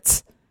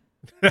secrets.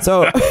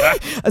 So,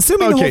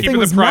 assuming the whole thing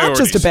was not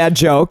just a bad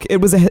joke, it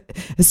was a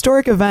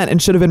historic event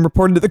and should have been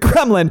reported to the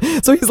Kremlin.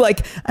 So he's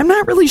like, I'm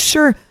not really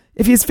sure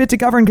if he's fit to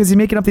govern because he's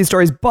making up these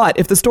stories, but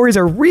if the stories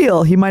are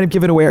real, he might have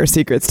given away our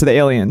secrets to the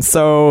aliens.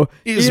 So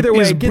either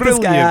way, get this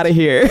guy out of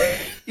here.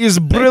 Is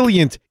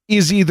brilliant.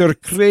 Is either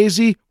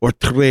crazy or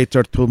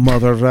traitor to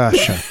Mother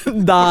Russia.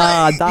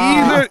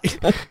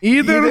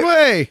 Either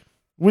way.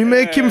 We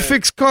make him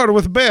fix car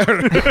with bear.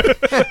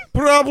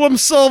 Problem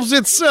solves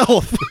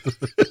itself.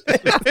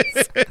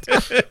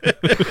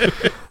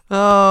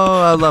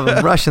 Oh, I love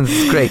it. Russians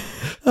is great.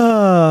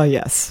 Oh,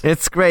 yes.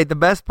 It's great. The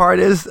best part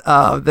is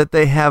that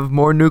they have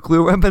more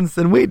nuclear weapons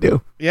than we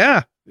do.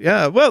 Yeah.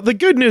 Yeah. Well, the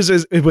good news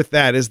is with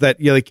that is that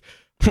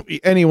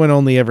anyone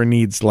only ever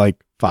needs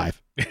like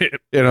 5.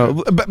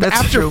 But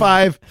after true.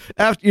 5,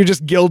 after you're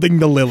just gilding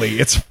the lily.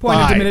 It's point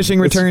of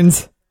diminishing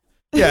returns.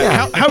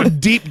 Yeah. How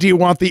deep do you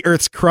want the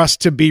Earth's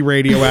crust to be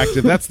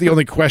radioactive? That's the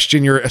only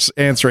question you're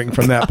answering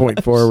from that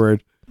point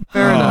forward.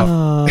 Fair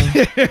enough.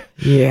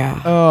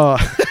 Yeah. Oh,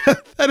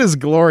 that is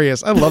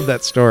glorious. I love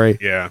that story.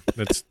 Yeah,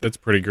 that's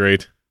pretty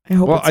great. I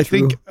hope it's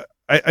true.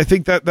 I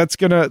think that's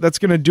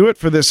gonna do it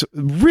for this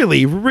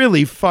really,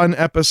 really fun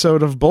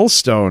episode of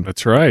BullStone.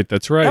 That's right.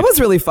 That was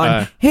really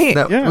fun. Hey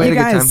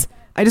guys,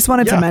 I just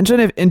wanted to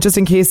mention, just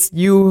in case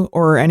you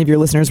or any of your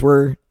listeners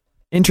were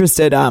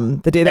interested,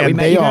 the day that we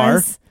met you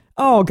guys.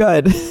 Oh,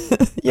 good.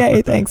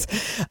 Yay, thanks.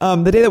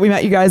 The day that we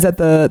met you guys at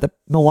the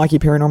Milwaukee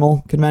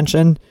Paranormal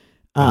Convention,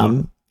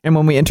 and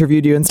when we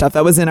interviewed you and stuff,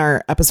 that was in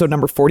our episode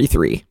number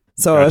 43.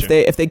 So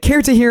gotcha. if they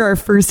care to hear our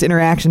first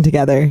interaction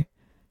together.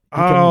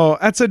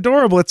 That's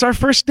adorable. It's our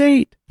first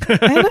date. I know.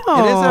 It is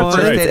our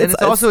first date. And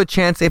it's also a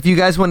chance, if you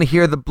guys want to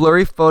hear the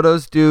Blurry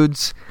Photos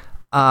Dudes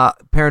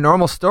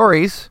paranormal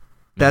stories,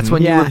 that's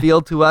when you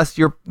revealed to us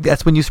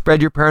that's when you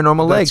spread your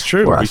paranormal legs. That's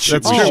true. We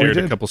shared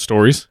a couple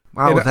stories.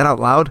 Wow, was that out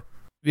loud?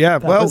 Yeah,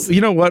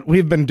 you know what?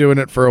 We've been doing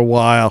it for a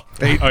while.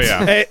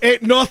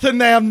 Ain't nothing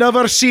they have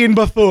never seen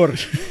before.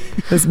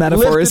 This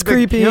metaphor is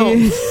creepy.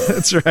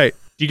 That's right.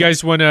 Do you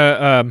guys want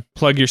to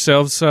plug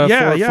yourselves for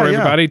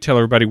everybody? Tell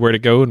everybody where to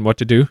go and what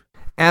to do?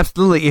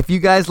 Absolutely. If you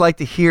guys like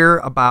to hear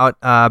about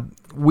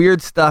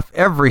weird stuff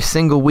every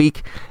single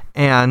week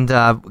and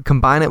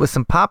combine it with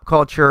some pop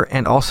culture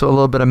and also a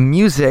little bit of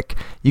music,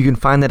 you can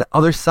find that at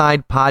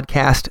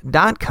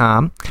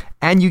othersidepodcast.com.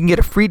 And you can get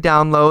a free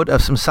download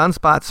of some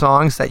Sunspot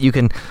songs that you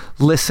can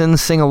listen,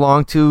 sing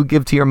along to,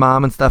 give to your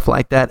mom and stuff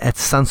like that at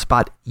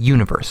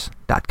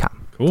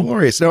sunspotuniverse.com. Cool.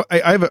 Glorious. Now,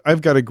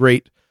 I've got a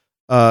great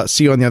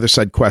see you on the other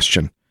side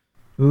question.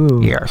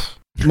 Ooh. Yes.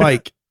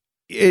 Mike,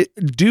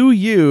 do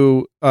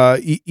you,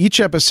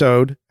 each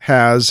episode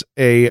has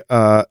a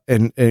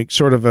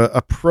sort of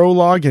a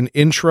prologue, an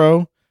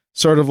intro,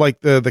 sort of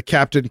like the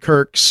Captain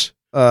Kirk's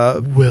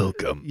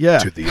welcome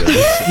to the other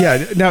side.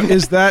 Yeah. Now,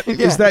 is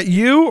that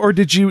you, or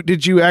did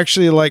you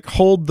actually like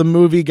hold the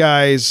movie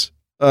guys,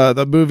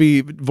 the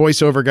movie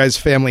voiceover guys'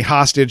 family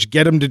hostage,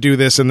 get them to do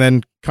this, and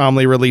then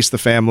calmly release the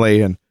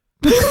family? And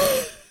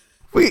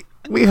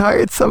we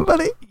hired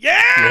somebody.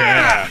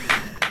 Yeah.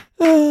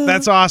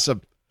 That's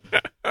awesome.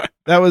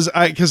 That was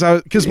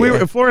because we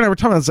were, Flora and I were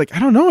talking. I was like, I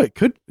don't know. It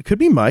could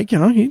be Mike.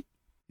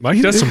 Mike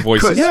does some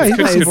voices.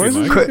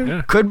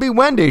 Could be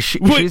Wendy.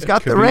 She's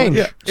got the range.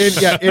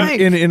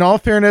 In all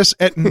fairness,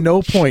 at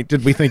no point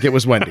did we think it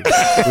was Wendy.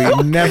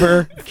 We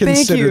never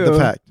considered the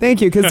fact.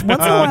 Thank you. Because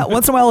once in a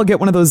while, I'll get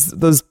one of those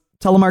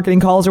telemarketing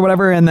calls or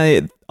whatever, and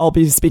I'll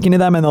be speaking to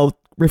them, and they'll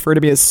refer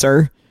to me as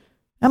sir.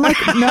 I'm like,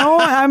 no,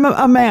 I'm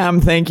a ma'am,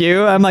 thank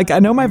you. I'm like, I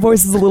know my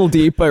voice is a little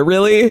deep, but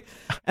really?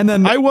 And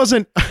then I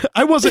wasn't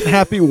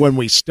happy when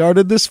we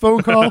started this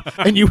phone call,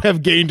 and you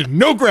have gained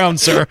no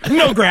ground, sir.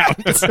 No ground.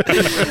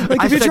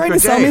 Like, if you're trying to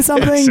sell me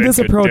something, this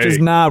approach is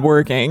not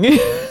working.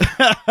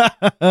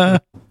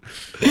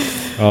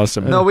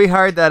 Awesome. No, we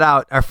hired that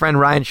out. Our friend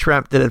Ryan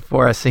Schremp did it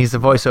for us. He's a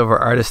voiceover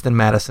artist in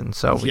Madison.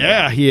 So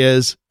he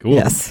is. Cool.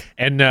 Yes.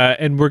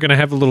 And we're gonna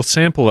have a little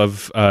sample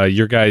of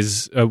your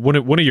guys one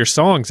of your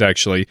songs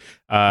actually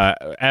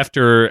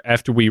after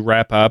we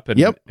wrap up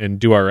and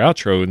do our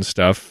outro and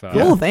stuff.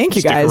 Cool. Thank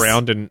you guys. Stick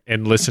around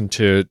and listen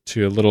to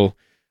a little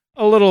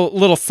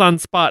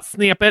Sunspot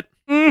snippet.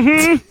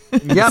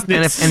 Mm-hmm. Yep.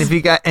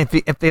 And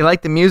if they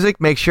like the music,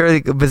 make sure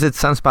they visit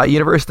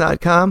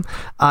sunspotuniverse.com.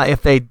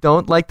 If they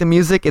don't like the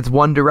music, it's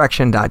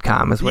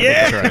onedirection.com is what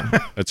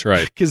That's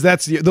right. Because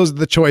those are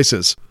the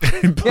choices.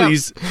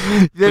 Please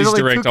There's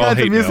direct two all kinds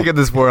hate of music mail. in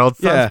this world.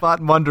 Sunspot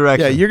and One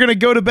Direction. Yeah, you're going to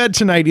go to bed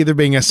tonight either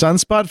being a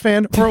Sunspot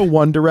fan or a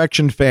One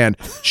Direction fan.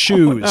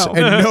 Choose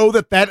and know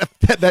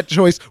that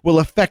choice will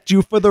affect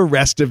you for the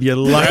rest of your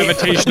life.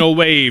 Gravitational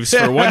waves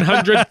for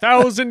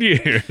 100,000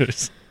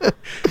 years.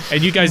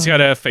 And you guys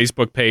got a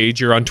Facebook page.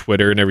 You're on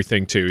Twitter and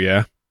everything too,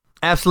 yeah?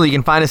 Absolutely. You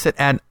can find us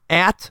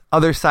at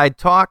Other Side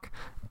Talk,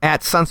 at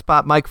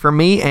Sunspot Mike for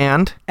me,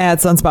 and at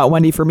Sunspot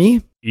Wendy for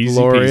me. Easy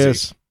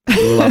Glorious.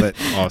 peasy. Love it.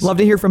 Awesome. Love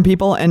to hear from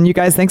people. And you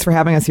guys, thanks for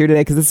having us here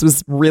today because this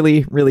was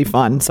really, really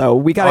fun. So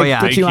we got to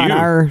get you on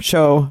our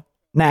show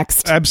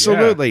next.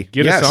 Absolutely. Yeah,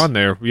 get us on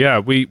there. Yeah,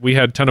 we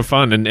had a ton of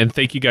fun. And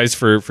thank you guys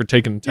for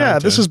taking the time. Yeah,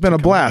 this has been a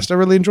blast. I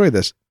really enjoyed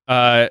this.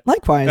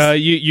 Likewise.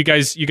 You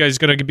guys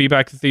going to be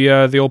back at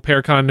the old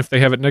Paracon if they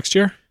have it next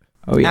year?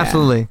 Oh yeah,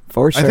 absolutely,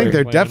 for sure. I think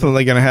they're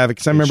definitely going to have it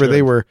because I remember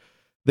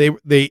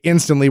they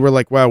instantly were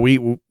like, "Wow,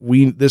 we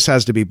this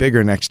has to be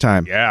bigger next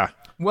time." Yeah.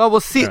 Well, we'll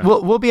see. Yeah.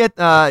 We'll be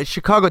at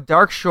Chicago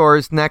Dark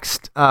Shores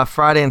next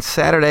Friday and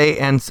Saturday,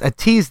 and a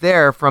tease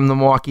there from the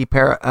Milwaukee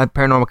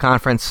Paranormal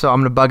Conference. So I'm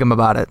going to bug them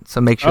about it.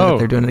 So make sure that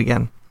they're doing it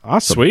again.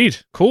 Awesome,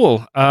 sweet,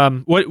 cool.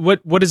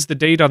 What is the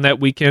date on that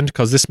weekend?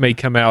 Because this may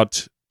come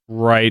out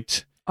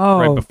right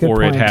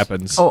before it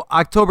happens. Oh,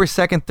 October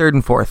 2nd, 3rd,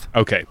 and 4th.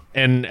 Okay.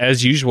 And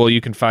as usual,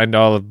 you can find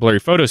all of Blurry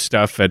Photos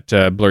stuff at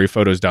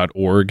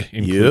blurryphotos.org,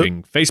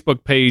 including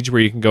Facebook page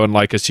where you can go and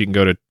like us. You can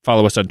go to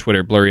follow us on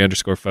Twitter,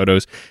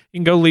 blurry_photos. You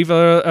can go leave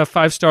a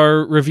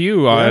 5-star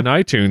review on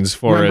iTunes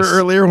for us. Remember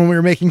earlier when we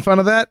were making fun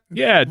of that?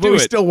 Yeah, we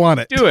still want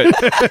it. Do it.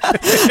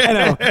 I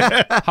know.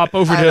 Hop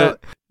over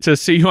to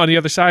see you on the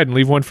other side and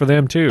leave one for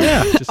them too.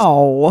 Yeah.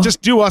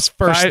 Just do us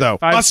first, though.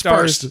 Us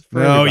first.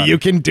 No, you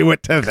can do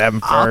it to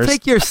them first. I'll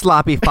take your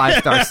sloppy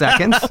 5-star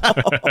seconds.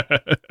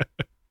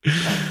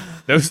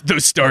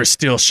 Those stars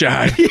still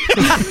shine.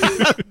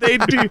 They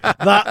do.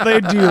 That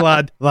they do,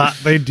 lad. That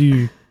they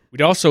do.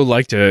 We'd also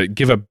like to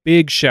give a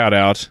big shout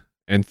out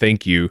and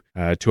thank you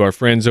to our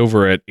friends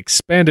over at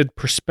Expanded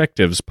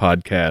Perspectives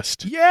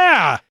podcast.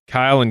 Yeah,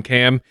 Kyle and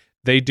Cam.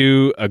 They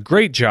do a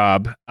great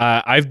job.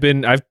 I've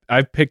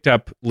picked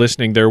up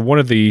listening. They're one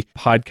of the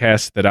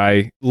podcasts that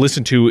I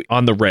listen to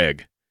on the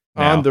reg.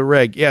 Now. On the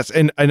reg, yes.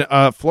 And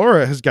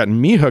Flora has gotten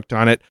me hooked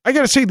on it. I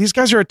got to say, these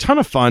guys are a ton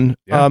of fun.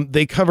 Yeah.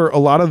 They cover a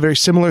lot of very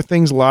similar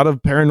things, a lot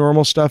of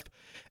paranormal stuff,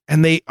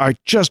 and they are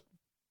just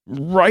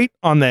right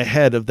on the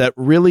head of that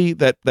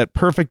that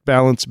perfect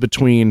balance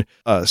between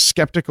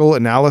skeptical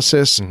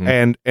analysis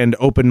and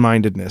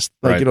open-mindedness.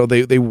 Like,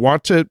 they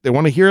want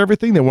to hear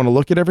everything, they want to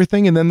look at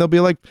everything, and then they'll be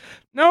like,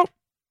 no,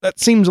 that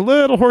seems a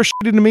little horseshit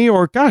to me,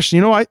 or gosh,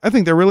 I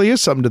think there really is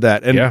something to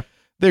that. And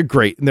they're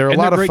great. And they're a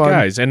lot of fun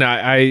guys. And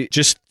I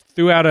just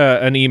threw out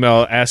an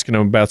email asking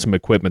them about some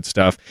equipment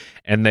stuff,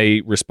 and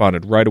they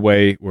responded right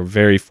away. Were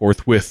very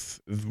forthwith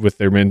with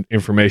their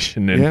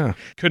information, and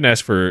couldn't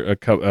ask for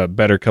a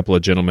better couple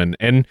of gentlemen.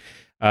 And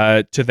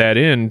to that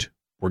end,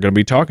 we're going to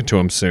be talking to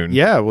them soon.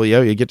 Yeah, well,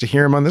 you get to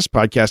hear them on this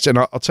podcast. And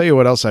I'll tell you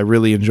what else I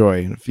really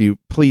enjoy. If you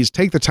please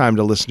take the time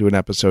to listen to an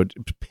episode,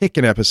 pick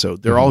an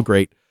episode. They're all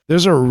great.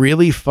 There's a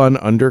really fun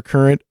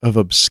undercurrent of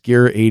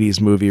obscure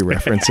 80s movie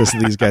references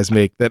these guys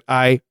make that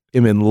I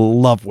am in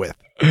love with.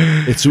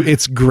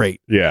 It's great.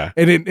 Yeah.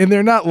 And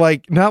they're not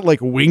like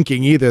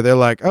winking either. They're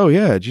like, "Oh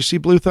yeah, did you see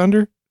Blue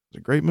Thunder? It's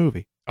a great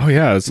movie." Oh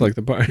yeah, it's like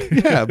the part.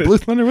 Yeah, Blue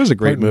Thunder was a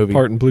great movie.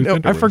 Part in Blue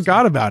Thunder. I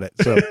forgot about it.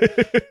 So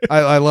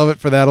I love it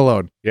for that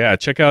alone. Yeah,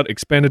 check out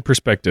Expanded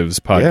Perspectives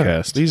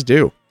podcast. Yeah, please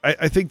do.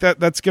 I think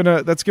that's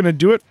gonna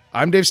do it.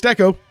 I'm Dave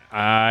Stecco.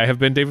 I have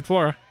been David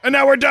Flora. And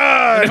now we're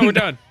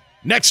done.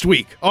 Next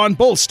week on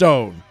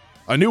BullStone,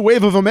 a new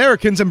wave of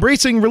Americans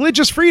embracing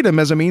religious freedom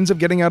as a means of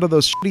getting out of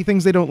those shitty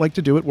things they don't like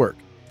to do at work.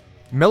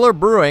 Miller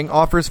Brewing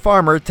offers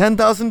farmer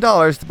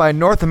 $10,000 to buy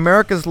North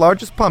America's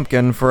largest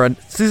pumpkin for a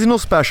seasonal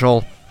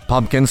special,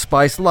 Pumpkin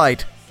Spice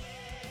Light.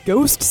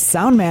 Ghost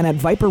Soundman at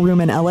Viper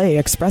Room in LA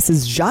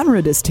expresses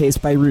genre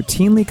distaste by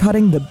routinely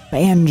cutting the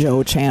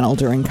banjo channel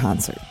during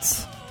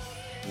concerts.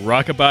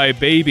 Rockabye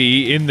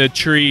Baby in the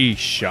Tree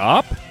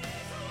Shop.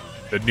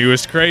 The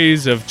newest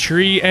craze of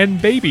tree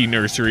and baby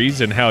nurseries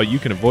and how you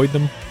can avoid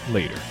them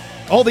later.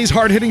 All these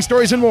hard-hitting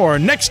stories and more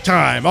next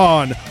time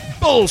on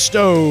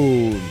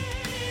BullStone.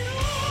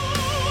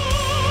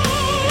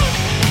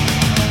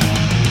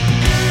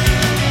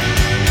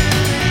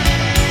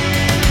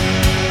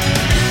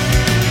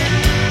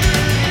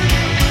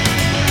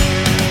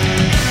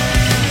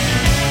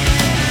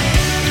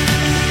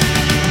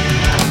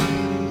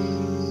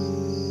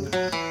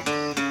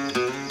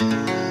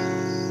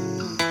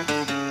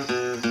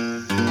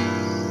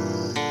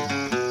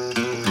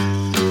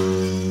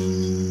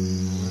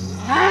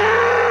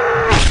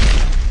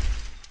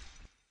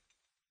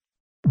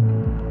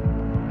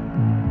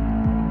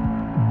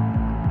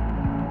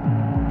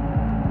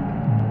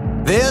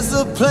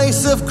 the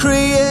place of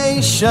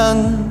creation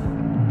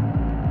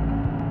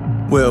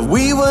where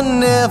we were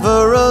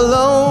never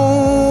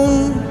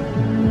alone.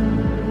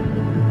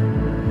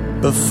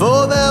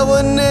 Before there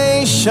were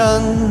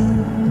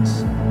nations,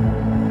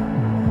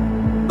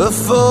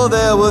 before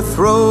there were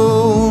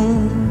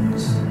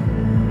thrones,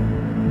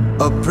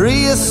 a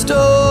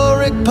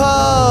prehistoric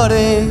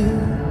party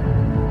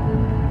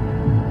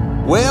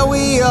where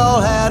we all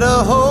had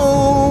a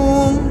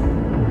home.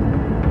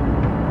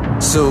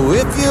 So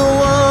if you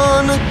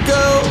wanna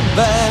go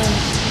back,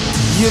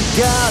 you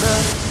gotta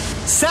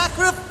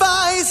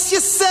sacrifice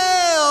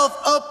yourself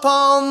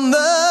upon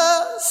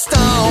the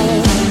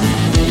stone.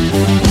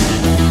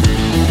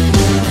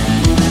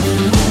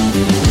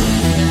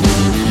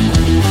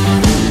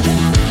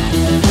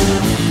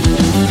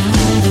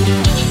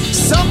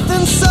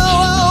 Something so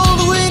old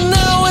we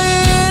know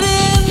it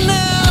in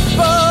our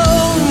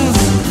bones,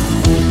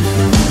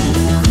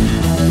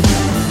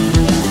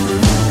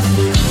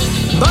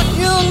 but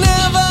you'll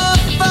never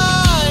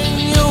find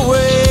your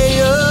way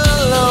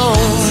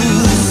alone. To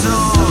the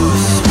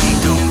source, we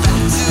go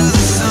back to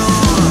the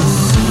source.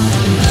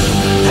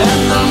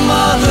 And the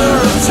mother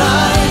of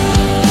time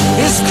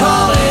is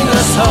calling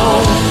us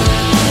home.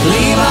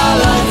 Leave our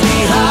life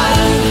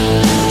behind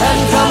and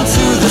come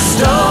to the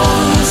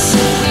stones.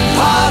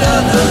 Part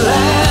of the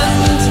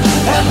land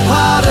and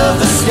part of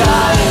the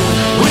sky,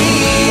 we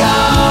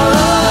are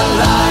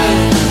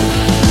alive.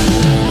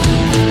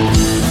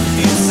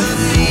 It's a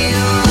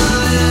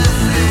neolithic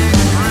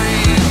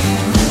brain,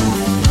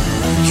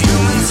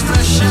 humans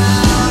fresh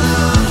out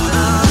of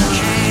the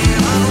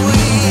cave, and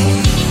we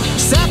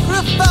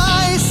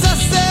sacrifice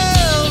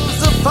ourselves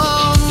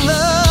upon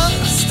the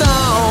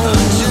stone.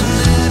 A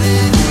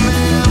genetic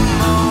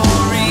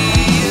memory,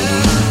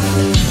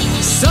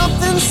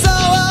 something so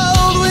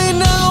old we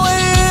know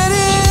it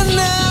in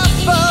our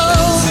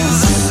bones. Back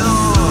to the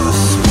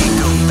source, we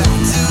go back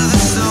to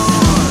the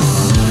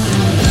source.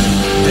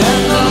 Then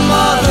the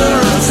mother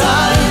of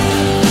time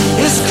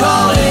is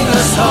calling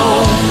us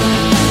home.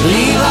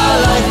 Leave our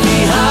life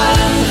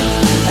behind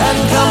and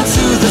come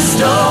to the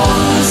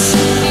stones.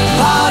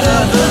 Part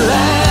of the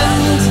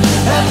land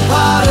and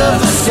part of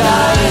the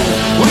sky,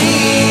 we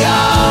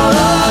are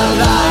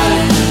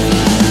alive.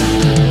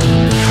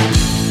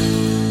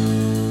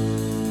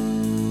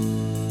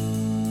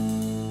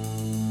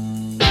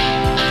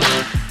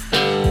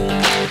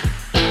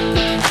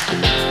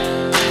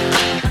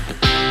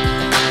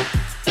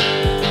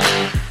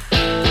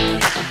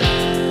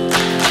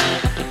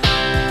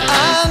 I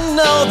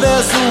know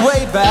there's a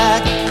way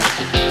back,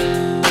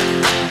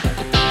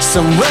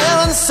 somewhere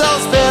on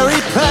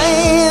Salisbury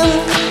Plain.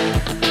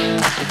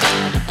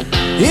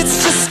 It's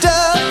just a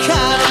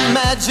kind of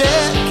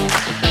magic,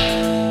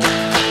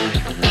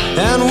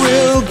 and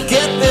we'll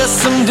get there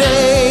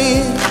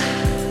someday.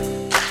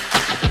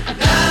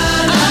 I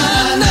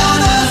know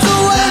there's a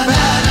way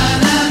back,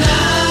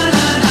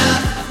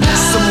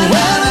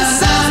 somewhere in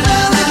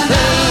Salisbury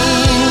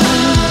Plain.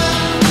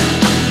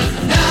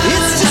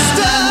 It's just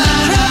a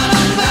kind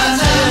of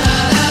magic,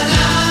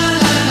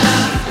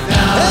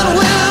 and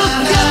we'll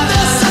get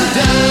there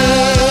someday.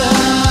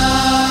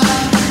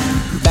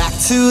 Back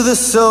to the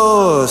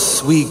source,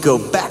 we go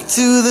back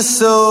to the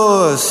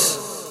source.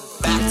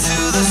 Back to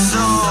the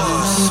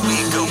source, we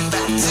go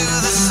back to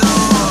the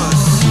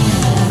source.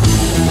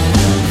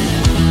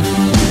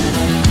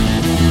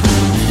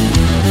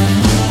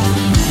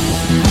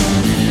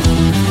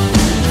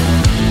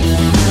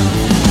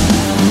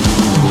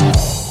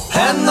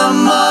 And the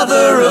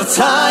mother of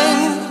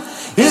time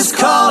is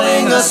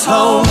calling us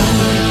home.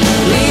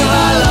 Leave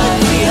our life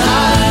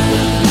behind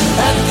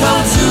and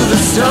come to the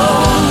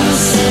stone.